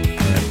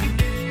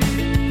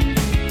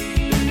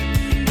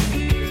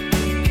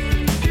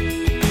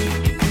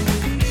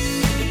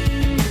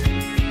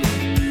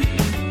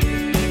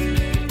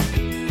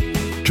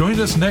 Join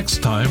us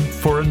next time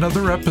for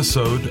another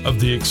episode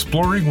of the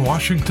Exploring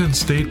Washington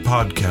State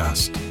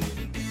podcast.